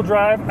my Google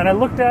Drive, and I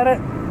looked at it,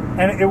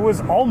 and it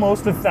was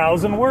almost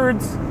 1,000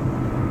 words.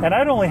 And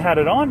I'd only had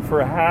it on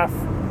for half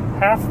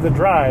the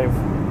drive.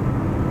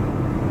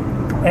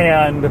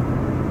 And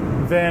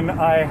then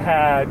I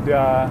had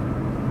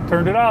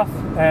turned it off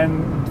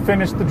and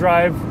finished the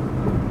drive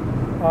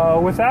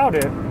without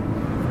it.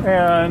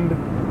 And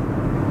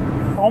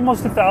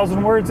almost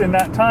 1,000 words in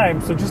that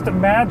time. So just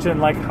imagine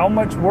like how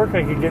much work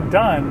I could get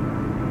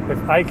done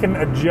if I can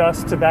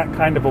adjust to that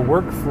kind of a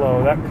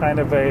workflow, that kind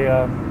of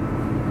a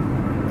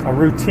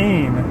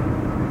routine.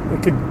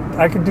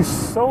 I could do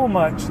so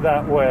much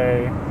that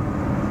way.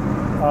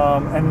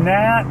 And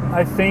that,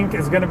 I think,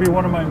 is going to be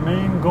one of my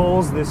main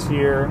goals this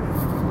year.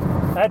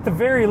 At the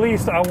very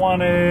least, I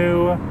want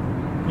to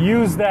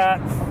use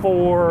that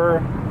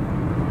for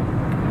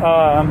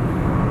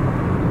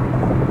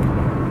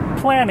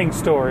planning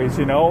stories,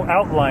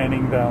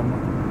 outlining them.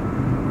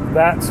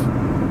 That's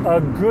a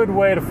good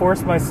way to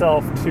force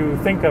myself to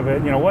think of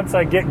it. Once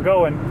I get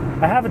going,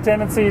 I have a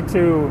tendency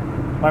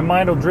my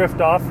mind will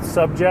drift off the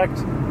subject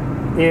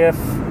if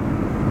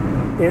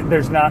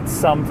there's not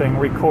something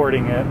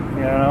recording it,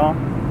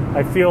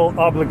 I feel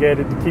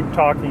obligated to keep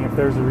talking if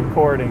there's a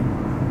recording,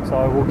 so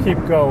I will keep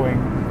going.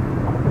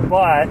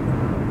 But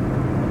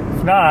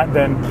if not,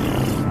 then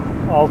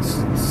I'll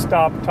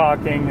stop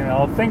talking and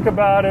I'll think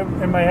about it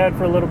in my head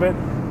for a little bit,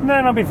 and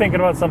then I'll be thinking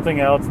about something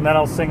else, and then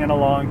I'll sing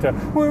along to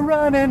 "We're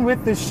running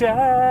with the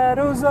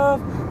shadows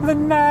of the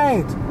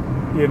night,"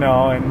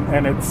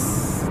 and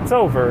it's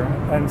over.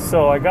 And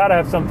so I gotta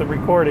have something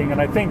recording, and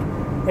I think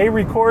a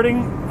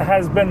recording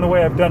has been the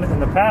way I've done it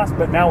in the past,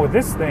 but now with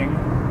this thing,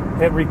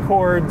 it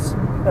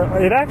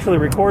actually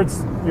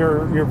records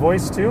your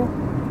voice too,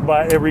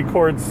 but it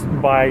records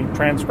by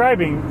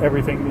transcribing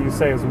everything that you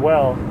say as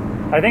well.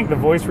 I think the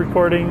voice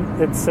recording,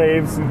 it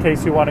saves in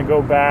case you want to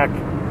go back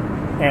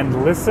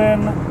and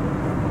listen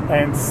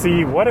and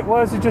see what it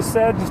was you just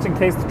said, just in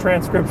case the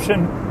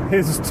transcription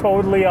is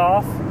totally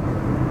off.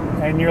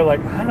 and you're like,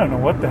 I don't know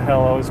what the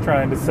hell I was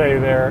trying to say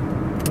there.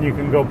 And you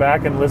can go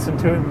back and listen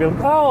to it and be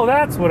like, oh,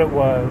 that's what it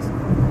was.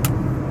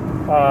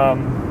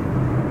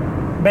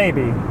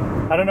 Maybe.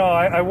 I don't know.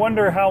 I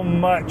wonder how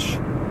much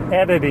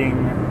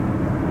editing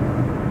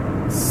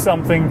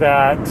something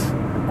that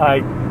I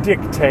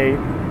dictate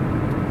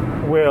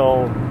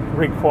will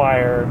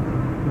require.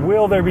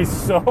 Will there be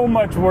so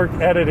much work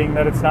editing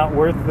that it's not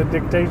worth the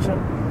dictation?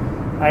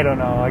 I don't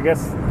know. I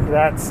guess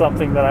that's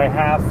something that I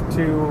have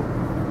to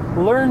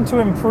learn to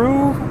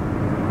improve.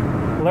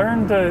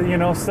 Learn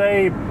to,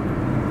 say,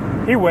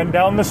 he went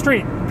down the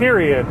street,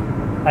 period.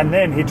 And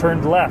then he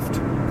turned left,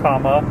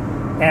 comma,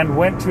 and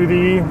went to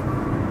the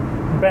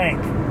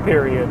bank,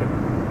 period.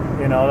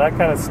 That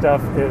kind of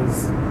stuff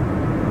is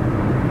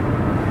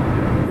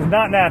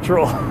not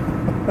natural.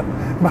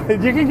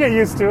 But you can get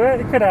used to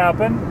it. It could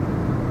happen.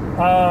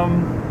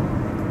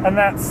 And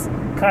that's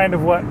kind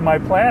of what my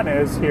plan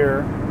is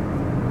here.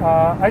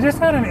 I just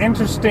had an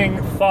interesting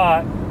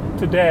thought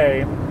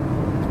today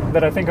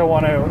that I think I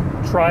want to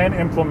try and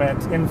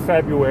implement in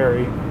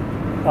February.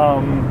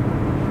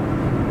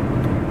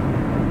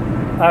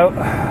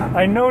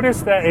 I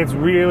noticed that it's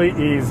really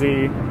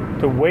easy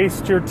to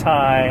waste your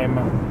time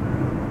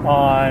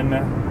on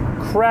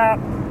crap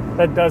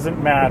that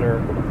doesn't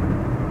matter.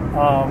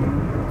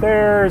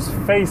 There's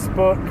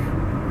Facebook,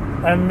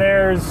 and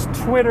there's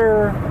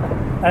Twitter,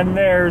 and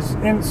there's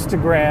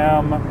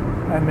Instagram,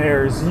 and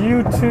there's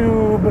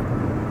YouTube,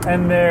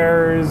 and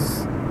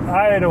there's,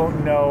 I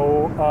don't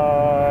know,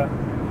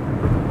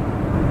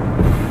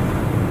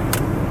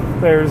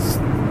 there's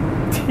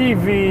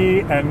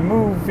TV and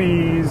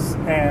movies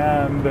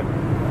and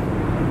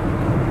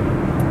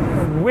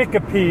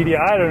Wikipedia.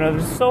 I don't know.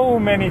 There's so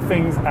many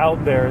things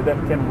out there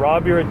that can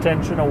rob your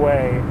attention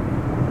away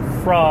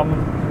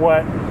from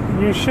what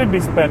you should be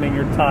spending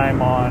your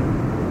time on.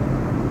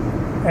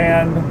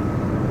 And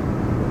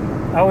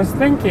I was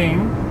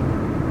thinking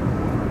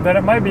that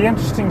it might be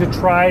interesting to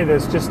try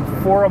this just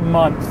for a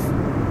month.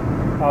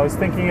 I was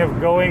thinking of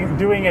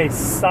doing a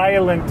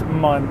silent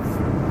month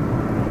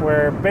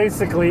where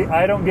basically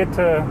I don't get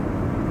to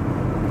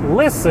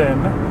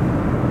listen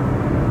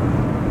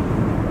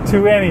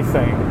to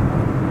anything.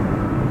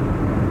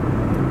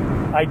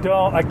 I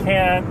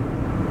can't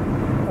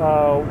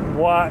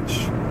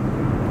watch.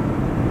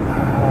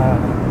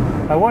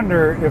 I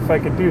wonder if I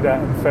could do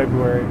that in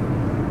February.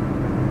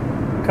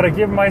 Could I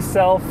give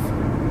myself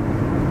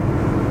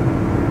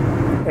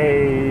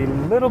a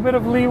little bit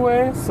of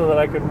leeway so that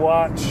I could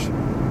watch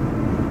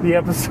the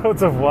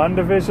episodes of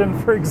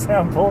WandaVision, for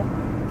example?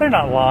 They're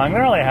not long.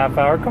 They're only a half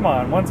hour. Come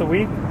on, once a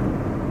week?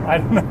 I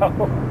don't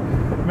know.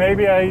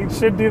 Maybe I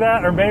should do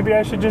that, or maybe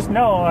I should just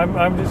no.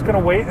 I'm just going to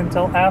wait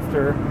until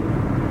after.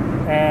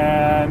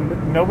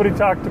 And nobody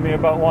talked to me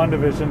about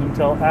WandaVision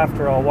until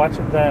after. I'll watch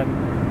it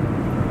then.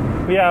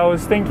 But yeah, I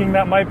was thinking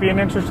that might be an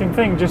interesting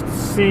thing, just to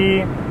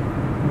see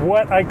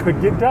what I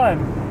could get done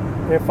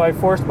if I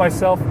forced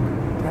myself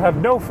to have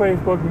no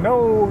Facebook,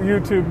 no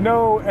YouTube,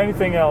 no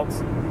anything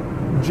else.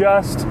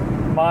 Just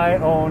my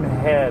own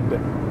head.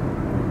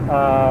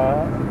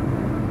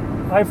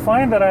 I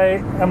find that I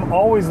am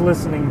always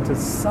listening to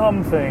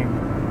something.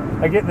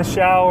 I get in the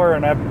shower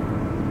and I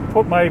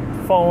put my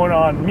phone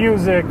on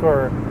music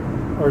or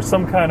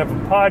some kind of a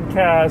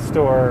podcast,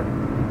 or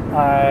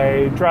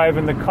I drive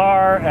in the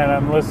car and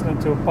I'm listening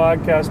to a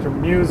podcast or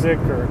music,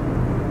 or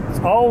it's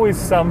always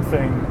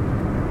something.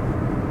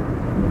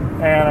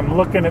 And I'm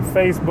looking at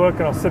Facebook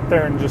and I'll sit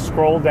there and just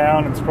scroll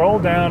down and scroll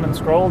down and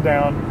scroll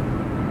down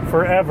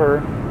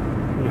forever.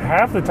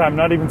 Half the time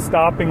not even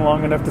stopping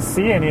long enough to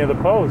see any of the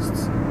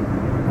posts.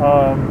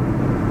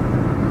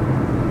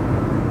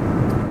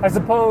 I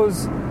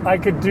suppose I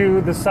could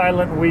do the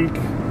silent week,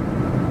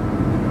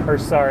 or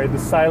sorry, the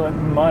silent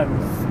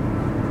month.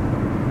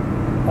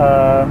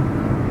 I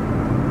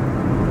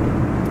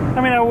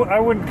mean, I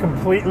wouldn't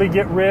completely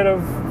get rid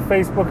of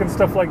Facebook and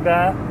stuff like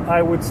that.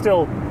 I would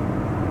still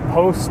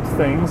post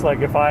things. Like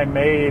if I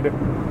made a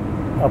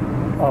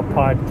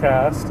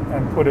podcast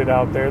and put it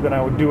out there, then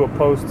I would do a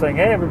post saying,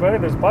 hey everybody,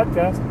 there's a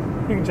podcast,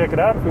 you can check it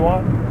out if you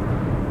want,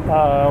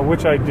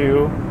 which I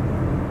do.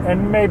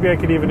 And maybe I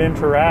could even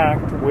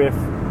interact with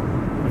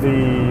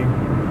the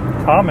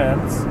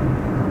comments.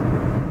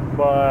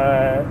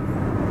 But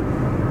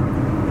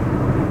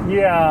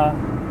yeah,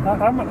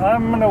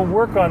 I'm going to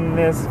work on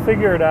this,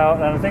 figure it out,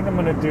 and I think I'm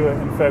going to do it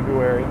in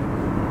February.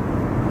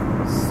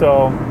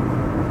 So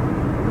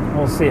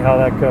we'll see how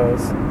that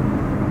goes.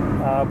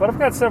 But I've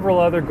got several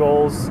other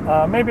goals.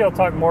 Maybe I'll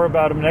talk more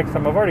about them next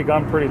time. I've already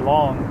gone pretty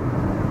long.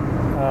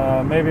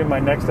 Maybe in my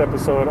next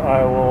episode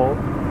I will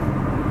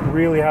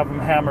really have them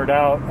hammered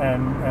out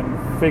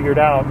and figured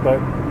out. But,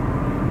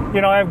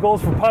 I have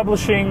goals for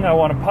publishing. I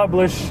want to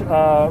publish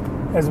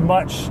as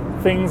much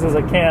things as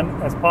I can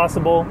as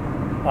possible.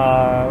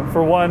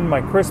 For one,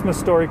 my Christmas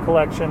story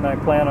collection I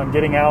plan on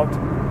getting out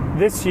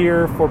this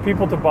year for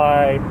people to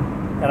buy.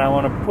 And I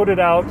want to put it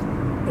out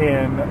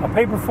in a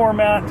paper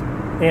format,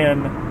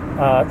 in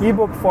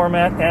ebook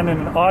format, and in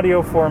an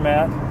audio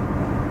format.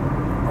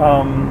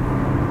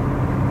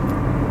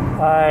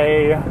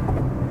 I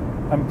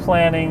I'm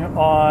planning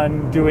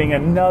on doing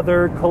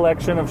another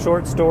collection of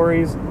short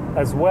stories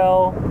as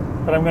well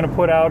that I'm going to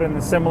put out in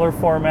a similar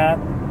format.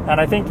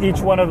 And I think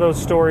each one of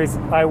those stories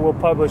I will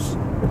publish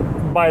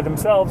by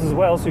themselves as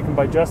well, so you can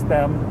buy just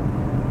them.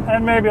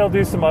 And maybe I'll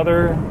do some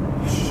other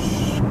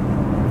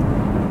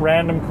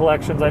random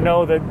collections. I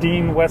know that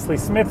Dean Wesley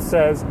Smith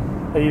says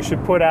that you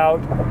should put out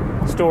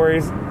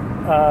stories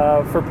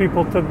for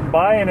people to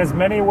buy in as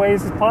many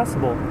ways as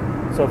possible.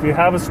 So if you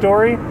have a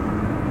story,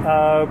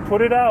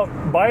 put it out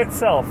by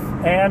itself,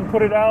 and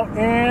put it out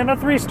in a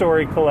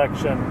 3-story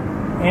collection,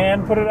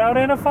 and put it out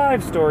in a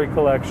 5-story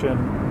collection,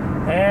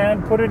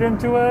 and put it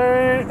into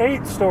a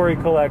 8-story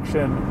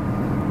collection.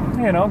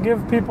 You know,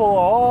 give people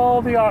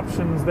all the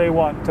options they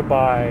want to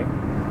buy.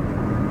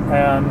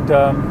 And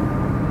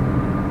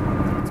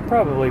it's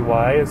probably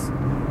wise.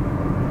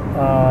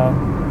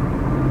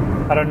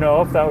 I don't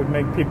know if that would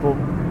make people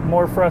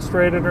more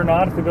frustrated or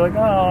not. If they'd be like,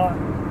 oh,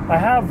 I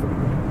have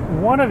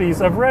one of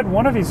these, I've read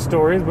one of these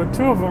stories, but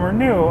 2 of them are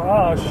new.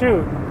 Oh,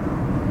 shoot.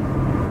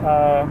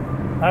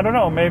 I don't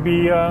know,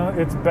 maybe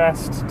it's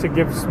best to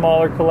give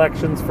smaller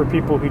collections for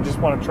people who just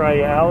want to try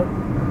you out,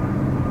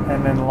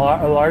 and then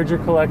larger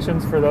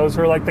collections for those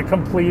who are like the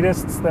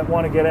completists that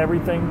want to get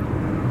everything.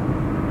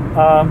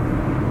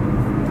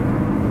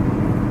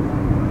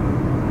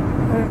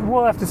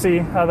 We'll have to see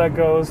how that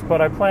goes,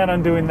 but I plan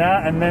on doing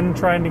that and then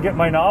trying to get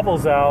my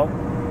novels out.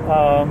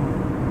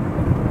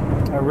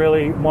 I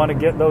really want to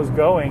get those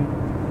going.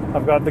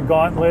 I've got The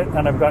Gauntlet,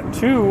 and I've got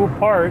 2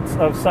 parts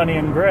of Sonny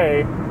and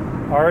Gray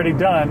already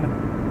done.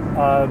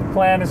 The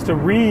plan is to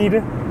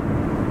read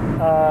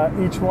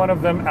each one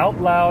of them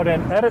out loud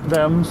and edit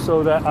them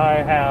so that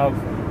I have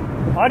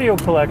audio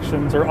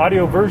collections or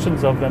audio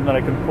versions of them that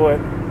I can put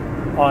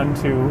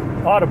onto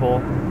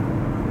Audible.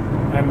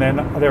 And then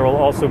there will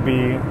also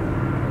be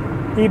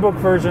ebook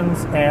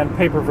versions and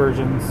paper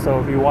versions. So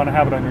if you want to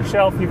have it on your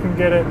shelf, you can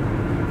get it.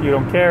 If you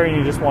don't care and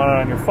you just want it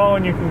on your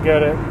phone, you can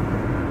get it.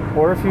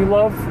 Or if you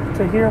love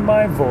to hear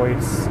my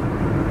voice,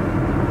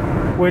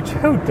 which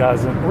who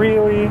doesn't,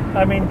 really?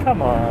 I mean,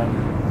 come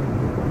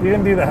on. You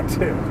can do that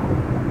too.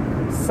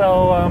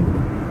 So,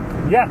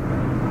 yeah,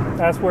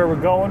 that's where we're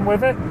going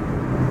with it.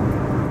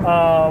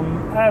 I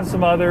have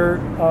some other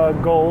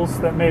goals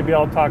that maybe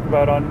I'll talk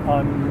about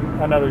on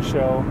another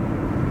show.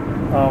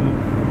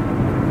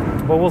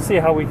 But we'll see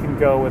how we can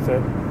go with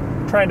it.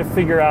 I'm trying to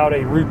figure out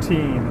a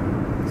routine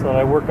so that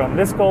I work on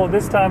this goal at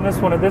this time, this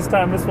one at this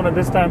time, this one at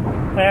this time,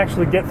 and I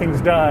actually get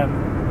things done.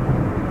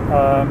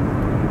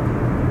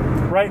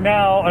 Right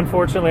now,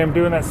 unfortunately, I'm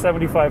doing that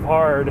 75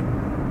 hard,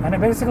 and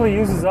it basically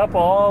uses up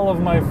all of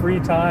my free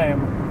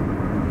time.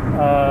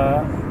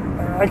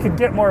 I could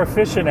get more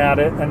efficient at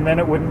it, and then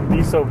it wouldn't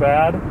be so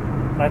bad.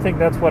 And I think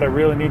that's what I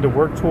really need to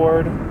work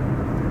toward.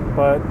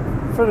 But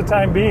for the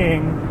time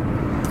being,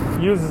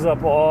 it uses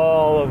up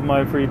all of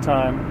my free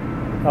time.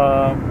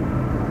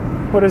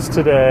 What is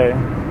today?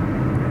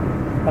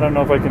 I don't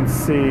know if I can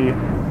see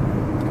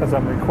because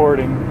I'm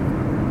recording.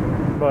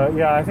 But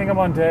yeah, I think I'm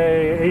on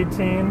day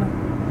 18.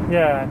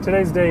 Yeah,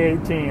 today's day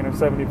 18 of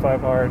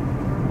 75 hard.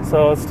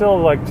 So it's still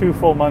like 2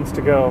 full months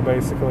to go,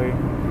 basically.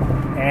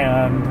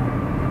 And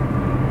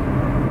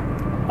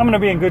I'm going to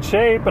be in good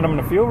shape, and I'm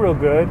going to feel real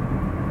good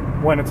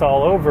when it's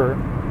all over.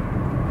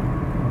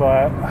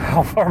 But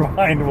how far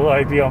behind will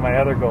I be on my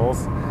other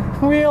goals?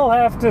 We'll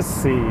have to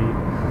see.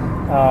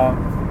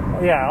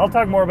 Yeah, I'll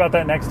talk more about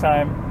that next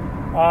time.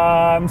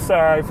 I'm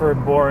sorry for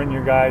boring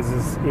your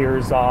guys'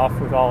 ears off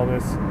with all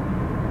this.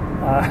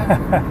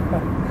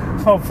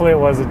 Hopefully it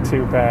wasn't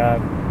too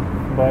bad.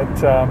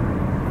 But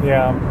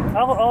yeah,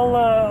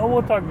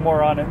 we'll talk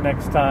more on it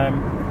next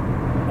time.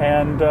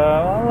 And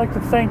I'd like to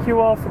thank you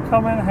all for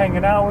coming,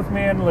 hanging out with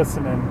me, and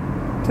listening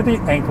to the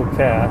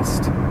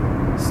Anklecast.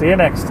 See you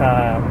next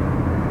time.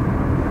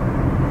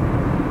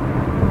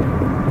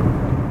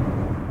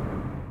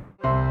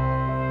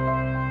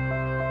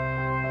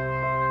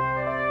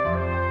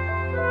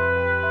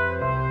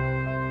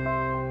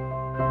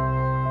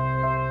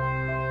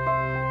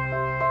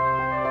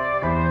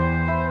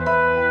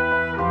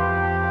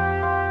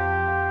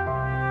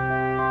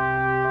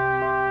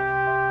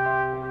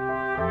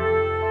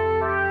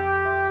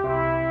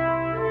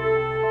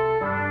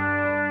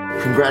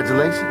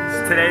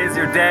 Congratulations. Today is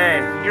your day.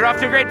 You're off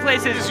to great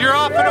places. You're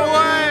off and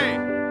away.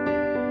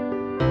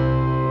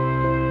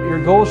 Your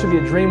goal should be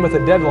a dream with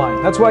a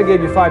deadline. That's why I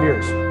gave you 5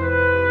 years.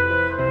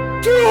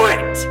 Do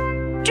it!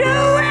 Do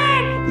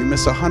it! You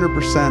miss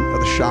 100% of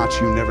the shots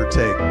you never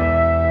take.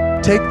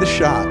 Take the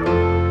shot.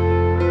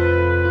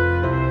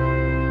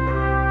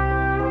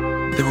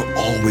 There will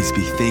always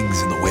be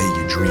things in the way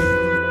you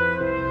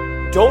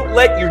dream. Don't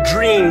let your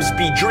dreams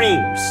be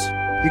dreams.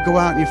 You go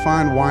out and you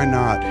find why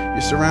not.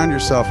 You surround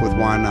yourself with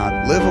why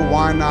not. Live a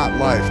why not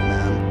life,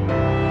 man.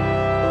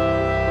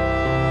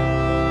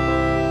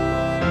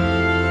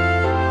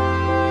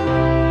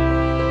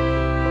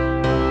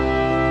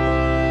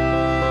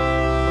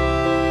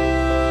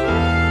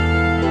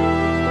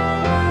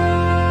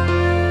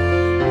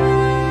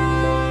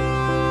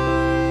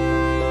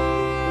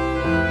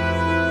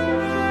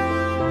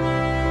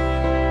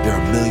 There are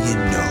a million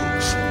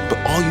no's, but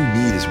all you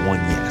need is one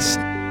yes.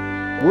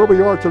 Where we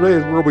are today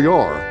is where we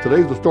are.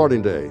 Today's the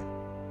starting day.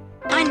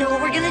 I know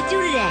what we're gonna do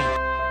today.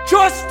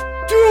 Just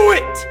do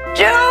it!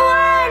 Do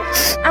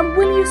it! And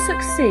will you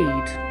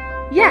succeed?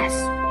 Yes,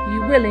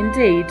 you will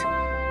indeed.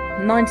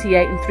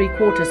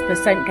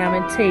 98.75%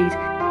 guaranteed.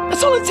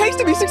 That's all it takes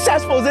to be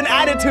successful is an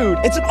attitude.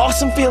 It's an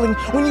awesome feeling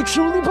when you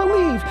truly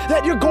believe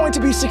that you're going to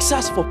be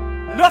successful.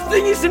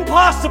 Nothing is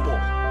impossible.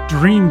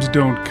 Dreams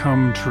don't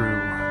come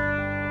true.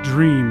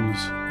 Dreams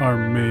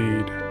are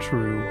made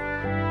true.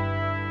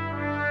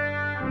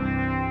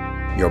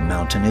 Your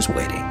mountain is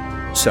waiting,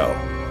 so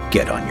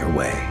get on your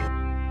way.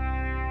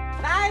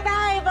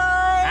 Bye-bye,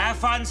 boys. Have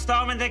fun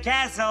storming the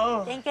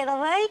castle. Think it'll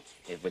work?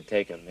 It would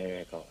take a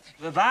miracle.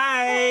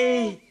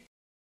 Bye-bye.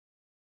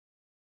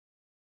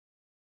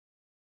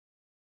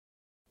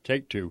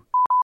 Take 2.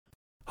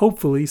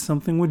 Hopefully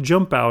something would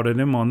jump out at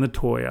him on the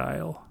toy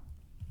aisle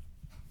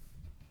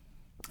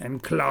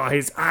and claw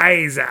his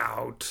eyes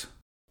out.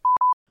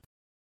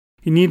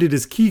 He needed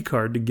his key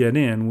card to get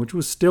in, which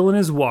was still in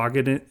his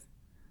wallet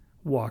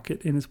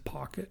in his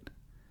pocket.